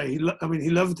did say he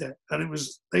loved it, and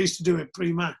they used to do it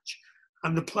pre-match,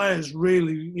 and the players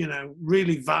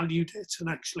really valued it and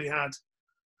actually had,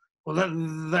 well,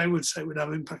 they would say would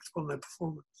have impact upon their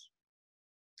performance.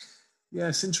 Yeah,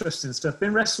 it's interesting stuff.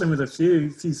 Been wrestling with a few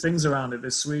things around it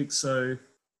this week, so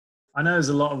I know there's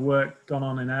a lot of work gone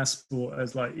on in our sport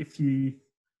as like if you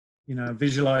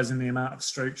visualizing the amount of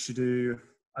strokes you do.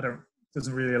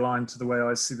 Doesn't really align to the way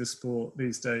I see the sport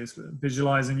these days. But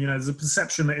visualizing, there's a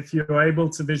perception that if you're able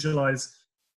to visualize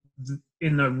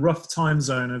in the rough time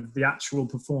zone of the actual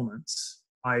performance,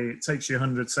 it takes you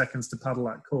 100 seconds to paddle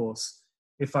that course.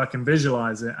 If I can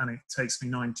visualize it and it takes me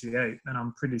 98, then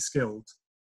I'm pretty skilled.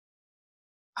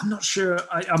 I'm not sure.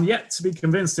 I'm yet to be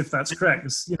convinced if that's correct.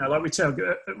 Like we tell,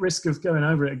 at risk of going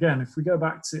over it again, if we go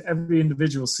back to every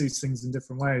individual sees things in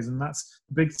different ways, and that's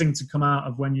a big thing to come out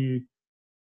of when you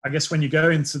go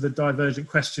into the divergent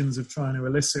questions of trying to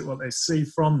elicit what they see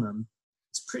from them.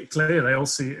 It's pretty clear they all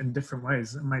see it in different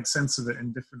ways and make sense of it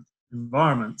in different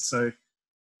environments. So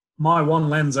my one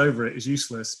lens over it is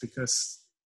useless because,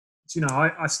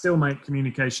 I still make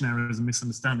communication errors and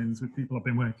misunderstandings with people I've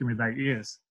been working with 8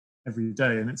 years every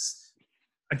day. And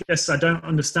I guess I don't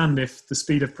understand if the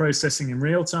speed of processing in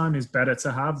real time is better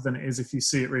to have than it is if you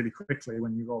see it really quickly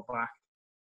when you roll back.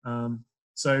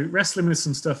 So wrestling with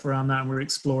some stuff around that, and we're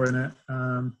exploring it.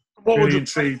 Really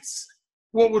intrigued.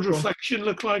 What would reflection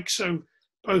look like? So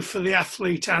both for the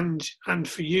athlete and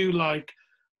for you, like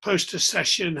post a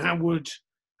session, how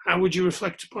would you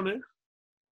reflect upon it?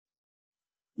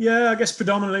 Yeah, I guess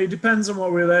predominantly it depends on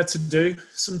what we're there to do.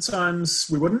 Sometimes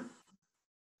we wouldn't.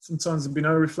 Sometimes there'd be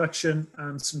no reflection,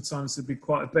 and sometimes there'd be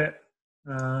quite a bit.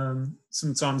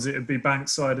 Sometimes it'd be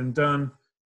bankside and done.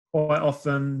 Quite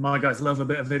often, my guys love a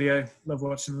bit of video, love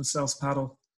watching themselves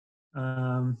paddle.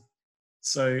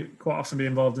 So quite often be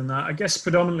involved in that. I guess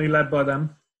predominantly led by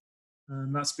them.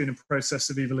 And that's been a process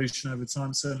of evolution over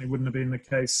time. Certainly wouldn't have been the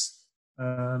case,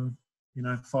 5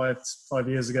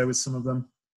 years ago with some of them.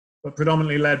 But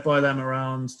predominantly led by them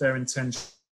around their intention.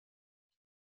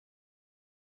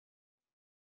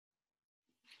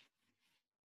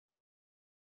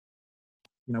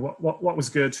 What was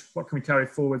good? What can we carry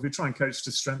forward? We try and coach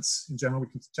to strengths in general. We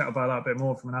can chat about that a bit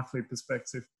more from an athlete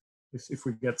perspective if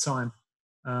we get time.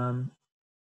 And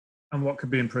what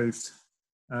could be improved.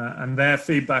 And their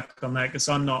feedback on that, because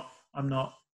I'm not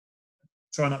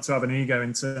try not to have an ego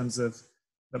in terms of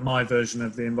that my version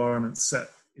of the environment set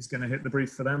is going to hit the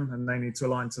brief for them and they need to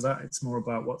align to that. It's more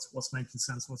about what's making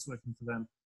sense, what's working for them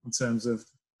in terms of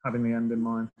having the end in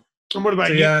mind. And what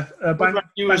about you? Yeah, what about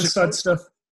you as a coach? Stuff.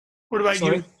 What about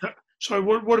you? Sorry,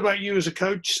 what about you as a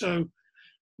coach? So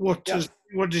what does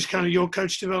kind of your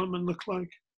coach development look like?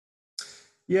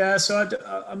 Yeah, so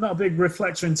I'm not a big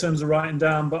reflector in terms of writing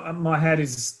down, but my head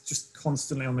is just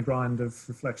constantly on the grind of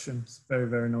reflection. It's very,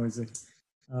 very noisy.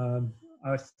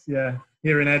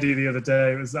 Hearing Eddie the other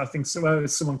day, I think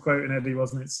someone quoting Eddie,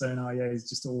 wasn't it, saying, "Oh yeah, he's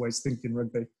just always thinking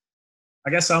rugby." I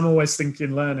guess I'm always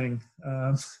thinking learning.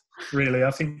 Really,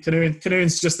 I think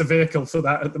canoeing's just a vehicle for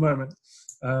that at the moment.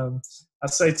 I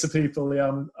say to people,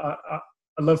 I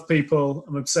love people.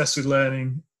 I'm obsessed with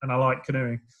learning, and I like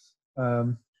canoeing.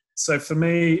 So for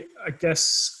me, I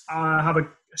guess I have a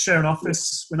share an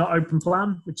office. We're not open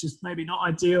plan, which is maybe not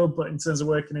ideal, but in terms of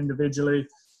working individually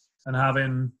and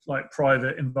having like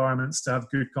private environments to have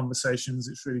good conversations,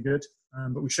 it's really good.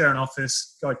 But we share an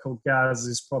office. A guy called Gaz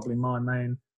is probably my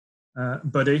main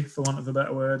buddy, for want of a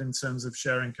better word, in terms of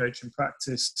sharing coaching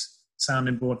practice,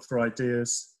 sounding board for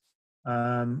ideas.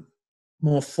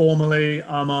 More formally,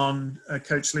 I'm on a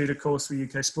coach leader course for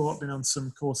UK Sport. Been on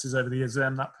some courses over the years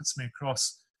then. That puts me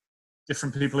across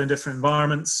different people in different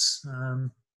environments.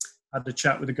 Had a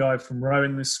chat with a guy from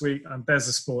rowing this week. There's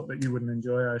a sport that you wouldn't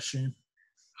enjoy, I assume.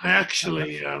 I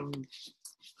actually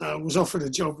was offered a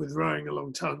job with rowing a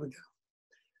long time ago.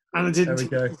 And I didn't,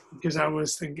 because I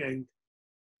was thinking,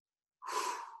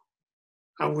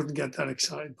 I wouldn't get that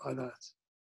excited by that.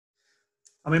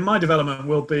 I mean, my development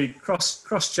will be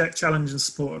cross-check, challenge and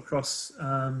support across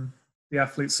the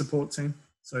athlete support team.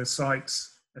 So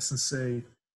Sykes, S&C,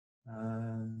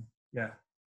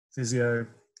 physio,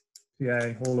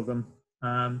 PA, all of them.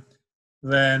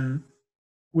 Then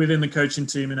within the coaching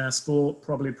team in our sport,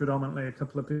 probably predominantly a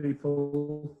couple of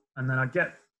people. And then I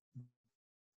get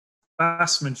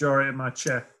vast majority of my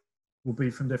check will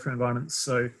be from different environments.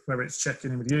 So whether it's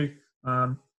checking in with you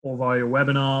or via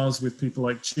webinars with people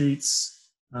like Cheats.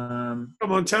 Come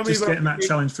on, tell me just about getting that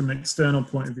challenge from an external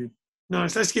point of view.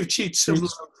 Nice. Let's give Cheats some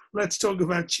love. Let's talk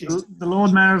about Cheats. The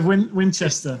Lord Mayor of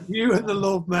Winchester. You and the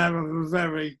Lord Mayor are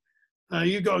very...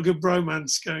 you've got a good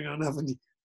bromance going on, haven't you?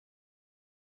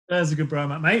 There's a good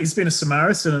bromance, mate. He's been a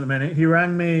Samaritan at the minute. He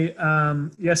rang me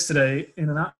yesterday in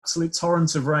an absolute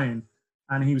torrent of rain,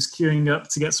 and he was queuing up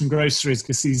to get some groceries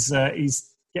because he's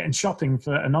getting shopping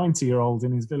for a 90-year-old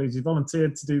in his village. He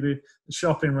volunteered to do the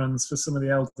shopping runs for some of the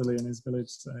elderly in his village.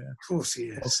 So, yeah. Of course he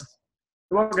is. Awesome.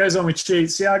 What goes on with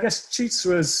Cheats? Yeah, I guess Cheats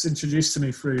was introduced to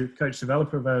me through coach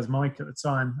developer of ours, Mike, at the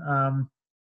time.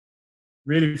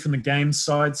 Really from the game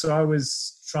side. So I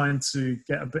was trying to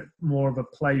get a bit more of a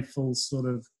playful sort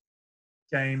of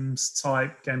games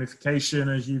type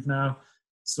gamification, as you've now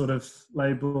sort of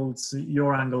labelled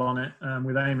your angle on it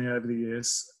with Amy over the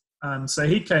years. So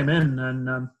he came in, and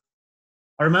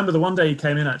I remember the one day he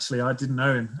came in, actually, I didn't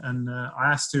know him, and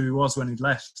I asked who he was when he'd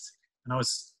left, and I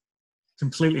was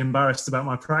completely embarrassed about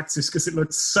my practice because it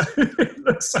looked so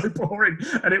boring,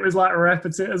 and it was like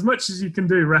repetition, as much as you can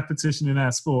do repetition in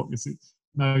our sport, because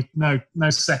no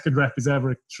second rep is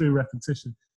ever a true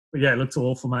repetition. But yeah, it looked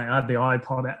awful, mate. I had the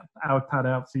iPad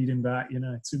out feeding back,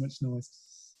 too much noise.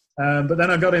 But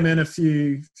then I got him in a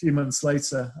few months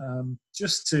later,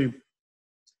 just to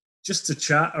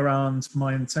chat around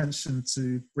my intention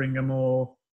to bring a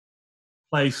more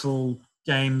playful,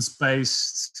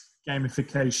 games-based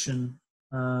gamification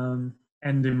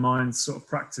end in mind sort of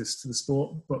practice to the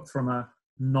sport, but from a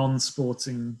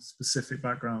non-sporting specific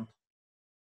background.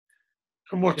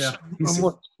 And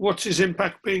what's his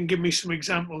impact been? Give me some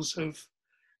examples of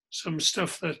some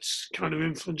stuff that's kind of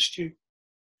influenced you.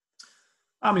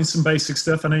 I mean, some basic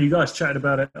stuff. I know you guys chatted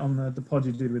about it on the pod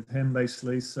you did with him,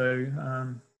 basically. So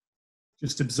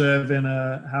just observing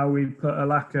how we put a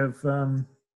lack of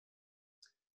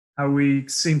how we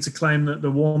seem to claim that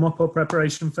the warm-up or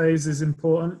preparation phase is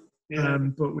important,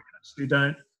 but we actually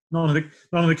don't. None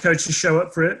of the coaches show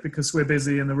up for it because we're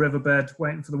busy in the riverbed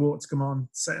waiting for the water to come on,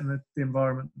 setting the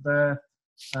environment there.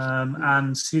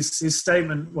 And his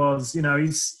statement was,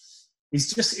 he's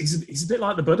a bit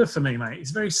like the Buddha for me, mate.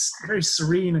 He's very, very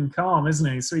serene and calm, isn't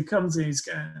he? So he comes in, he's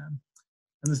going, and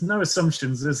there's no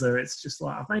assumptions, is there? It's just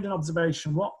like, I've made an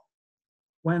observation.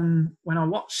 When I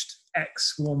watched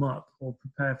X warm up or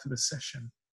prepare for the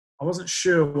session, I wasn't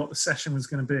sure what the session was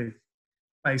going to be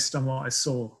based on what I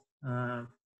saw.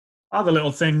 Other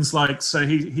little things like, so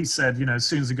he said, as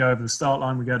soon as we go over the start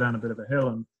line, we go down a bit of a hill.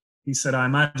 And he said, I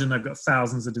imagine they've got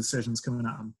thousands of decisions coming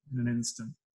at them in an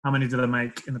instant. How many do they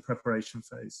make in the preparation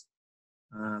phase?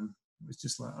 It was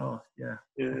just like, oh, yeah.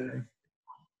 Okay.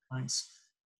 Thanks.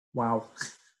 Wow.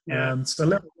 Yeah. So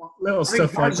little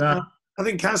stuff like that. I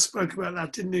think Kaz spoke about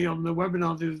that, didn't he, on the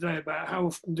webinar the other day, about how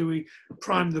often do we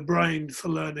prime the brain for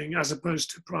learning as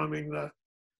opposed to priming the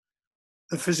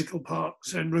physical part.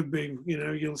 So in rugby,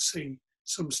 you'll see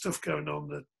some stuff going on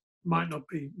that might not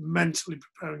be mentally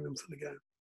preparing them for the game.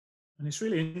 And it's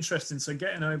really interesting. So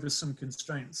getting over some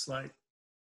constraints,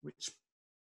 which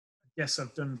I guess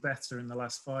I've done better in the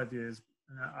last 5 years.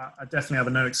 I definitely have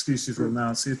a no excuses rule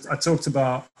now. So I talked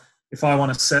about, if I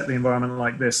want to set the environment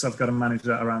like this, I've got to manage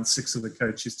that around 6 other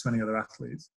coaches, 20 other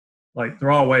athletes.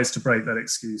 There are ways to break that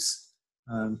excuse,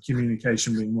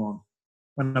 communication being one.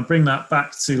 When I bring that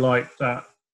back to that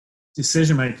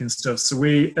decision-making stuff, so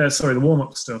the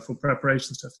warm-up stuff or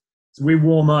preparation stuff. So we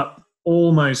warm up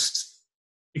almost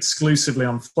exclusively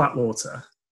on flat water,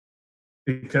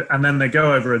 and then they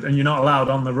go over it, and you're not allowed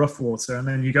on the rough water, and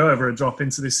then you go over a drop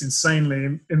into this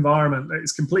insanely environment that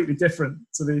is completely different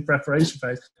to the preparation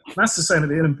phase. And that's the same at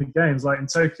the Olympic Games. Like in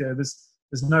Tokyo, there's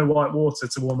no white water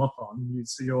to warm up on.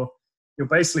 So you're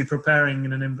basically preparing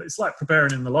it's like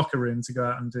preparing in the locker room to go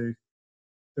out and do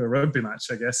a rugby match,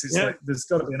 I guess. It's like there's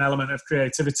got to be an element of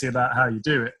creativity about how you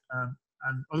do it, and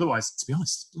otherwise, to be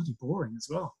honest, it's bloody boring as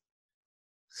well.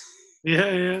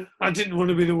 Yeah. I didn't want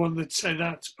to be the one that said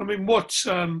that. I mean, what's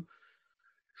and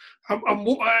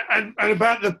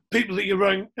about the people that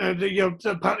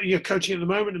you're coaching at the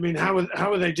moment. I mean, how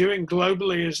are they doing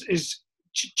globally? Is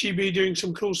GB doing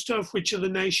some cool stuff? Which other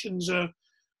nations are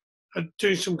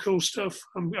doing some cool stuff?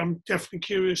 I'm definitely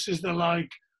curious. Is there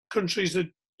countries that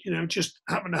just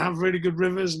happen to have really good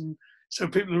rivers, and so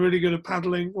people are really good at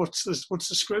paddling? What's the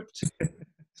script?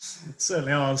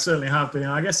 Certainly have been.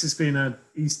 I guess it's been an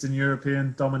Eastern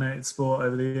European dominated sport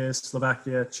over the years.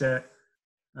 Slovakia, Czech,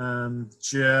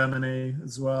 Germany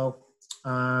as well.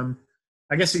 And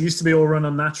I guess it used to be all run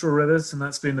on natural rivers, and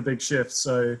that's been the big shift.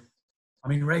 So, I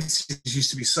mean, races used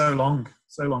to be so long,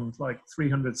 like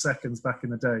 300 seconds back in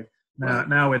the day.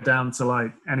 Now we're down to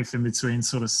like anything between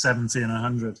sort of 70 and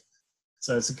 100.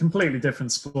 So it's a completely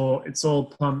different sport. It's all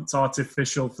pumped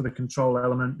artificial for the control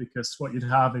element, because what you'd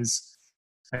have is,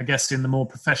 I guess, in the more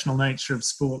professional nature of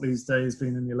sport these days,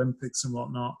 being in the Olympics and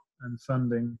whatnot, and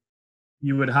funding,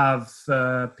 you would have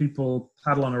people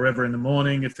paddle on a river in the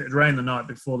morning. If it had rained the night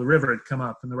before, the river had come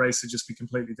up and the race would just be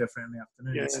completely different in the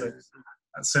afternoon. Yeah. So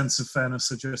that sense of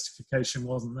fairness or justification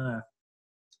wasn't there.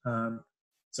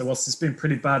 So whilst it's been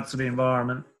pretty bad for the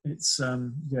environment, it's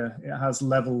it has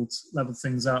leveled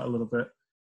things out a little bit.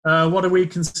 What are we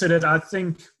considered? I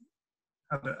think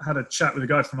had a chat with a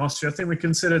guy from Austria. I think we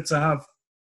considered to have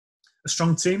a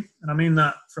strong team, and I mean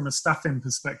that from a staffing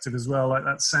perspective as well. Like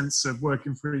that sense of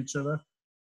working for each other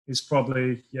is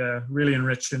probably really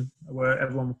enriching. Where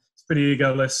everyone's pretty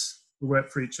egoless. We work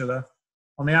for each other.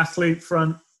 On the athlete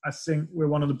front, I think we're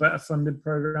one of the better funded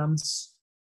programs.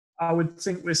 I would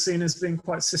think we're seen as being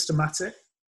quite systematic,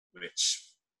 which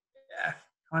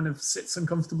kind of sits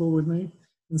uncomfortable with me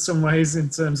in some ways in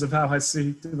terms of how I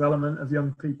see development of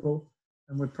young people.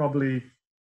 And we're probably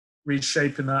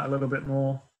reshaping that a little bit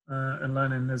more and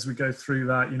learning as we go through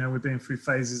that. You know, we're being through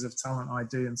phases of talent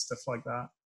ID and stuff like that.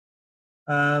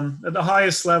 At the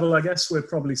highest level, I guess we're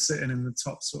probably sitting in the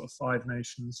top sort of 5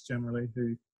 nations generally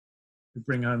who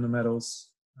bring home the medals.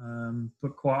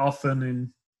 But quite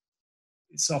often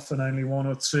it's often only 1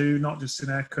 or 2, not just in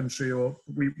our country, or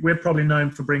we're probably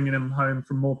known for bringing them home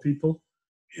from more people.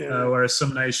 Yeah. Whereas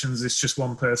some nations, it's just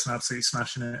one person absolutely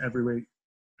smashing it every week.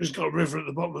 Who's got a river at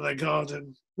the bottom of their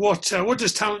garden. What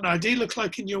does talent ID look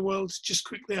like in your world? Just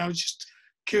quickly, I was just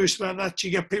curious about that. Do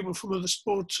you get people from other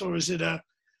sports, or is it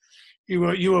you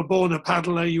were born a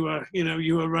paddler, you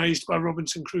were raised by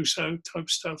Robinson Crusoe type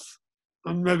stuff?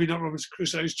 And maybe not Robinson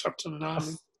Crusoe, he's trapped on an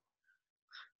island.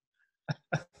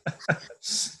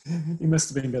 He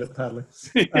must have been good at paddling.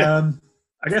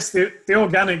 I guess the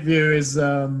organic view is,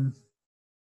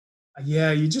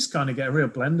 you just kind of get a real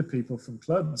blend of people from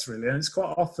clubs, really, and it's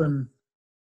quite often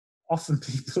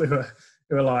people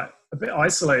who are like a bit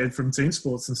isolated from team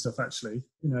sports and stuff. Actually,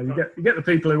 you know, you get the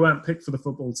people who weren't picked for the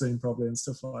football team probably and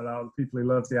stuff like that, or the people who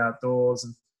love the outdoors,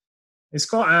 and it's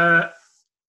quite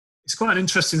an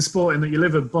interesting sport in that you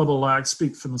live a bubble. Like I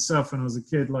speak for myself when I was a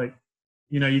kid, like,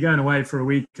 you know, you're going away for a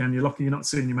weekend, you're lucky you're not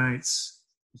seeing your mates.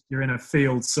 You're in a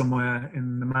field somewhere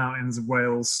in the mountains of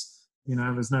Wales. You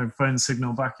know, there's no phone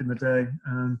signal back in the day.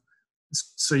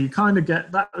 So you kind of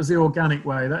get, that was the organic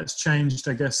way. That's changed,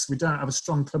 I guess. We don't have a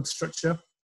strong club structure.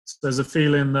 So there's a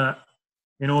feeling that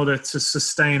in order to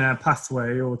sustain our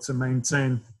pathway or to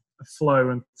maintain a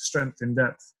flow and strength in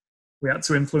depth, we had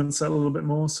to influence that a little bit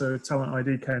more. So Talent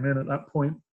ID came in at that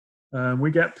point.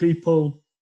 We get people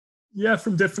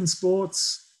from different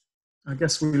sports. I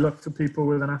guess we look for people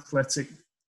with an athletic,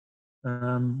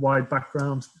 wide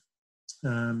background,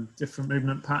 different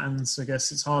movement patterns. I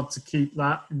guess it's hard to keep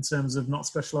that in terms of not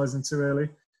specialising too early.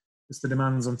 Just the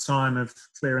demands on time of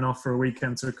clearing off for a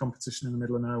weekend to a competition in the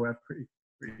middle of nowhere,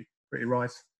 pretty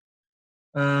rife.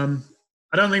 I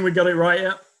don't think we got it right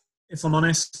yet, if I'm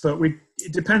honest, but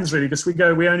it depends really, because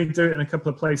we only do it in a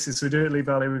couple of places. So we do it at Lee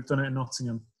Valley, we've done it in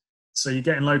Nottingham. So you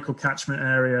get in local catchment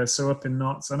area. So up in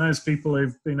Notts, I know there's people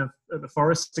who've been at the Notts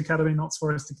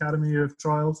Forest Academy who have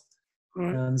trialled.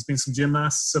 Right. There's been some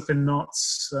gymnasts up in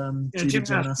Notts.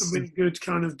 Gymnasts would be good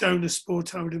kind of donor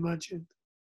sport, I would imagine.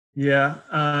 Yeah,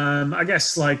 I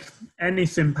guess like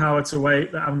anything power to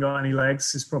weight that haven't got any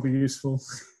legs is probably useful.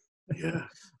 Yeah.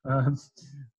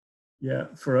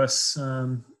 For us,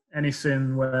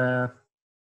 anything where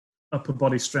upper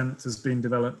body strength has been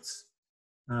developed.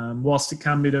 Whilst it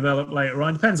can be developed later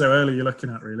on, depends how early you're looking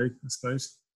at, really, I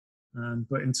suppose.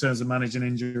 But in terms of managing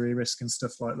injury risk and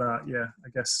stuff like that, I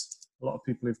guess a lot of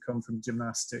people who've come from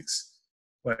gymnastics,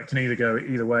 where it can either go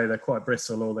either way, they're quite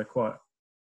brittle or they're quite,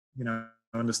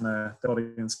 understand their body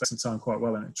and spend some time quite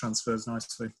well, and it transfers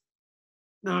nicely.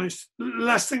 Nice.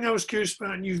 Last thing I was curious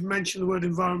about, and you've mentioned the word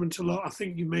environment a lot. I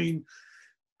think you mean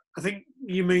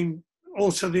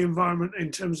also the environment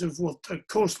in terms of what the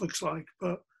course looks like,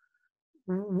 but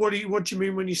what do you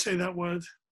mean when you say that word?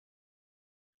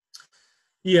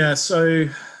 Yeah, so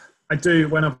I do.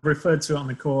 When I've referred to it on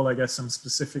the call, I guess I'm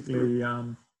specifically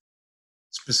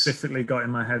got in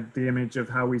my head the image of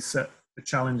how we set the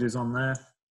challenges on there.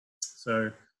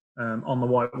 So on the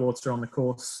white water, on the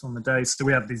course, on the day. So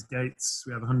we have these gates.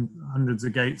 We have hundreds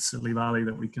of gates at Lee Valley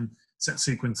that we can set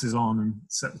sequences on and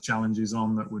set the challenges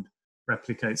on that would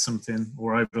replicate something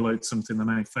or overload something they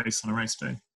may face on a race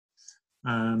day.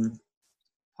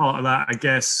 Part of that, I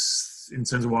guess, in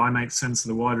terms of what I make sense of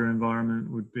the wider environment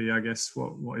would be, I guess,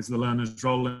 what is the learner's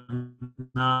role in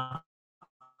that?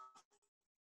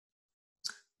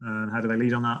 And how do they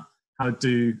lead on that? How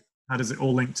does it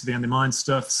all link to the end in mind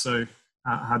stuff? So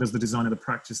how does the design of the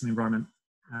practice and the environment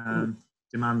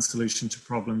demand solution to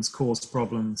problems, cause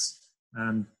problems,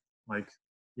 and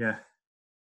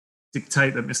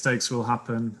dictate that mistakes will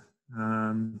happen,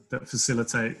 that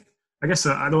facilitate. I guess a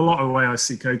lot of the way I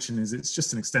see coaching is it's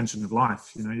just an extension of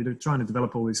life. You know, you're trying to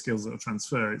develop all these skills that will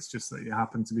transfer. It's just that you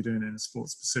happen to be doing it in a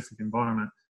sports-specific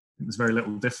environment. There's very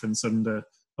little difference other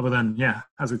than,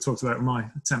 as we talked about with my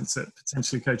attempts at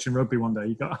potentially coaching rugby one day,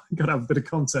 you got to have a bit of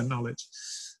content knowledge.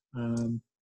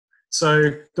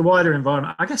 So the wider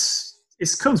environment, I guess,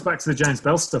 it comes back to the James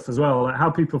Bell stuff as well. Like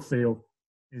how people feel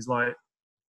is like,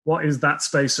 what is that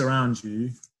space around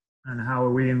you, and how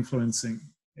are we influencing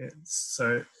it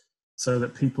so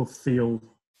that people feel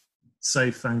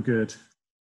safe and good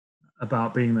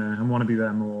about being there and want to be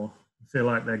there more, feel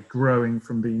like they're growing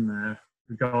from being there,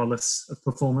 regardless of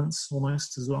performance,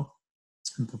 almost as well.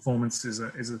 And performance is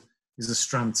a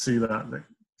strand to that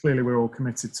clearly we're all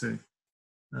committed to,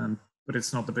 but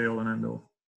it's not the be all and end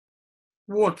all.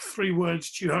 What 3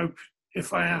 words do you hope,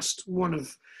 if I asked one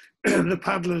of the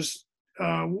paddlers,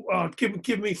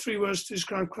 give me 3 words to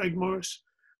describe Craig Morris,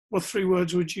 what 3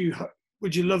 words would you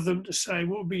love them to say?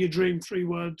 What would be your dream 3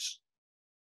 words?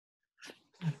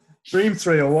 Dream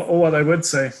 3, or what they would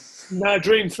say? No,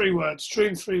 dream 3 words.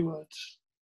 Dream 3 words.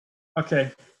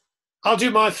 Okay. I'll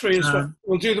do my 3 as well.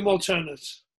 We'll do them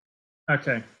alternates.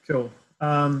 Okay, cool.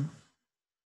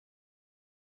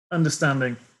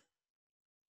 Understanding.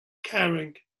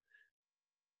 Caring.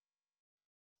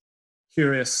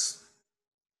 Curious.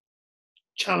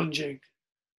 Challenging.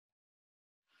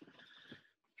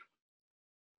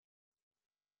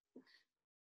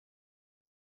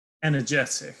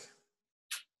 Energetic.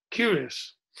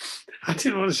 Curious. I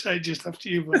didn't want to say it just after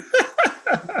you, but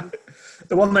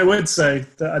the one they would say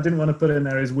that I didn't want to put in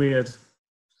there is weird.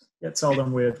 Get told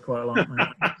I'm weird quite a lot, mate.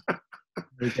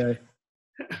 Okay.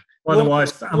 By the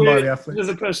wife and by the athlete.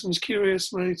 Another person's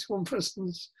curious, mate. One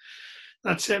person's.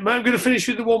 That's it, mate. I'm going to finish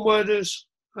with the one-worders.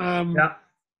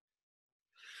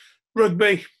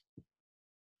 Rugby.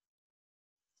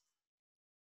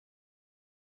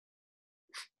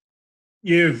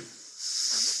 You.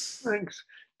 Thanks.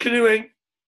 Canoeing.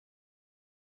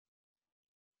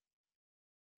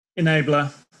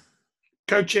 Enabler.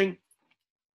 Coaching.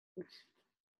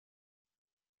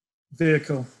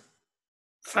 Vehicle.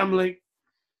 Family.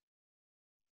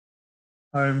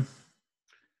 Home.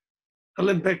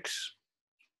 Olympics.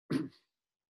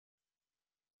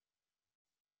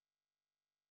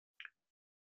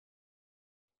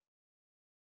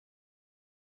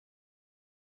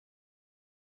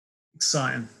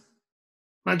 Exciting.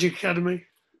 Magic Academy.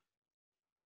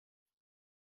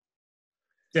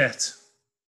 Debt.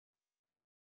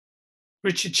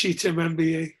 Richard Cheetham,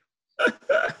 MBE.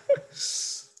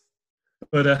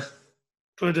 Buddha.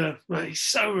 Mate, he's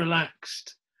so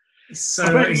relaxed.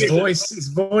 His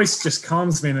voice just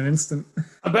calms me in an instant.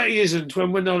 I bet he isn't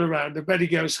when we're not around. I bet he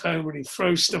goes home and he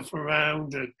throws stuff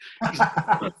around, and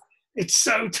it's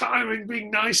so tiring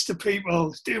being nice to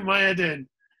people. It's doing my head in.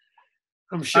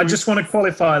 I'm sure. I just want to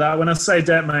qualify that when I say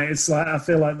debt, mate. It's like I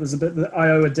feel like there's a bit that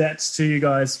I owe a debt to you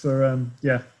guys for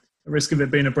the risk of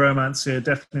it being a bromance here.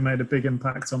 Definitely made a big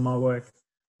impact on my work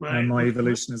and my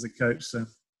evolution as a coach. So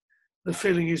the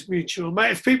feeling is mutual,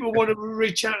 mate. If people want to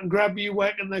reach out and grab you,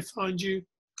 where can they find you?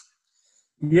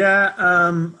 Yeah,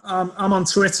 I'm on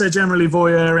Twitter, generally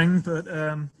voyeuring, but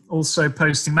also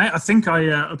posting, mate. I think I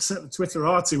upset the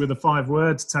Twitterati with a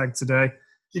 5-word tag today.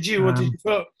 Did you? What did you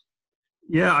put?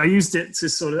 Yeah, I used it to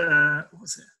sort of, what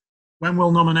was it? When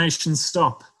will nominations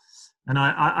stop? And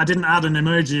I didn't add an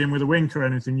emoji in with a wink or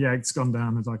anything. Yeah, it's gone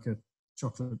down as like a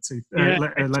chocolate tooth.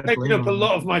 It's taking up a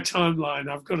lot of my timeline,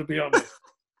 I've got to be honest.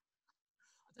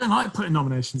 I don't like putting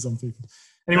nominations on people.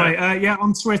 Anyway,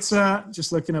 on Twitter,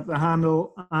 just looking up the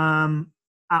handle,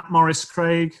 at Morris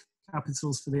Craig,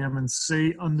 capitals for the M and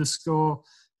C, _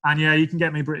 And yeah, you can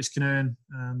get me British Canoeing,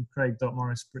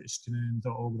 craig.morris,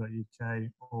 britishcanoeing.org.uk,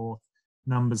 or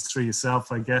numbers through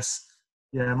yourself, I guess.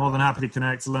 Yeah, more than happy to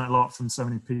connect. I learned a lot from so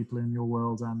many people in your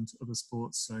world and other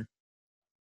sports. So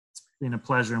it's been a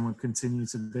pleasure and will continue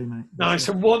to be, mate. Nice.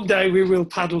 And one day we will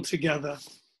paddle together.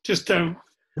 Just don't.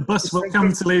 The bus will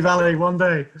come to Lee Valley one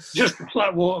day. Just a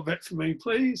flat water bit for me,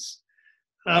 please.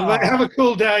 Have a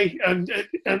cool day. And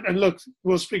look,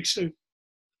 we'll speak soon.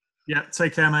 Yeah,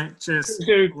 take care, mate. Cheers.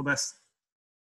 All the best.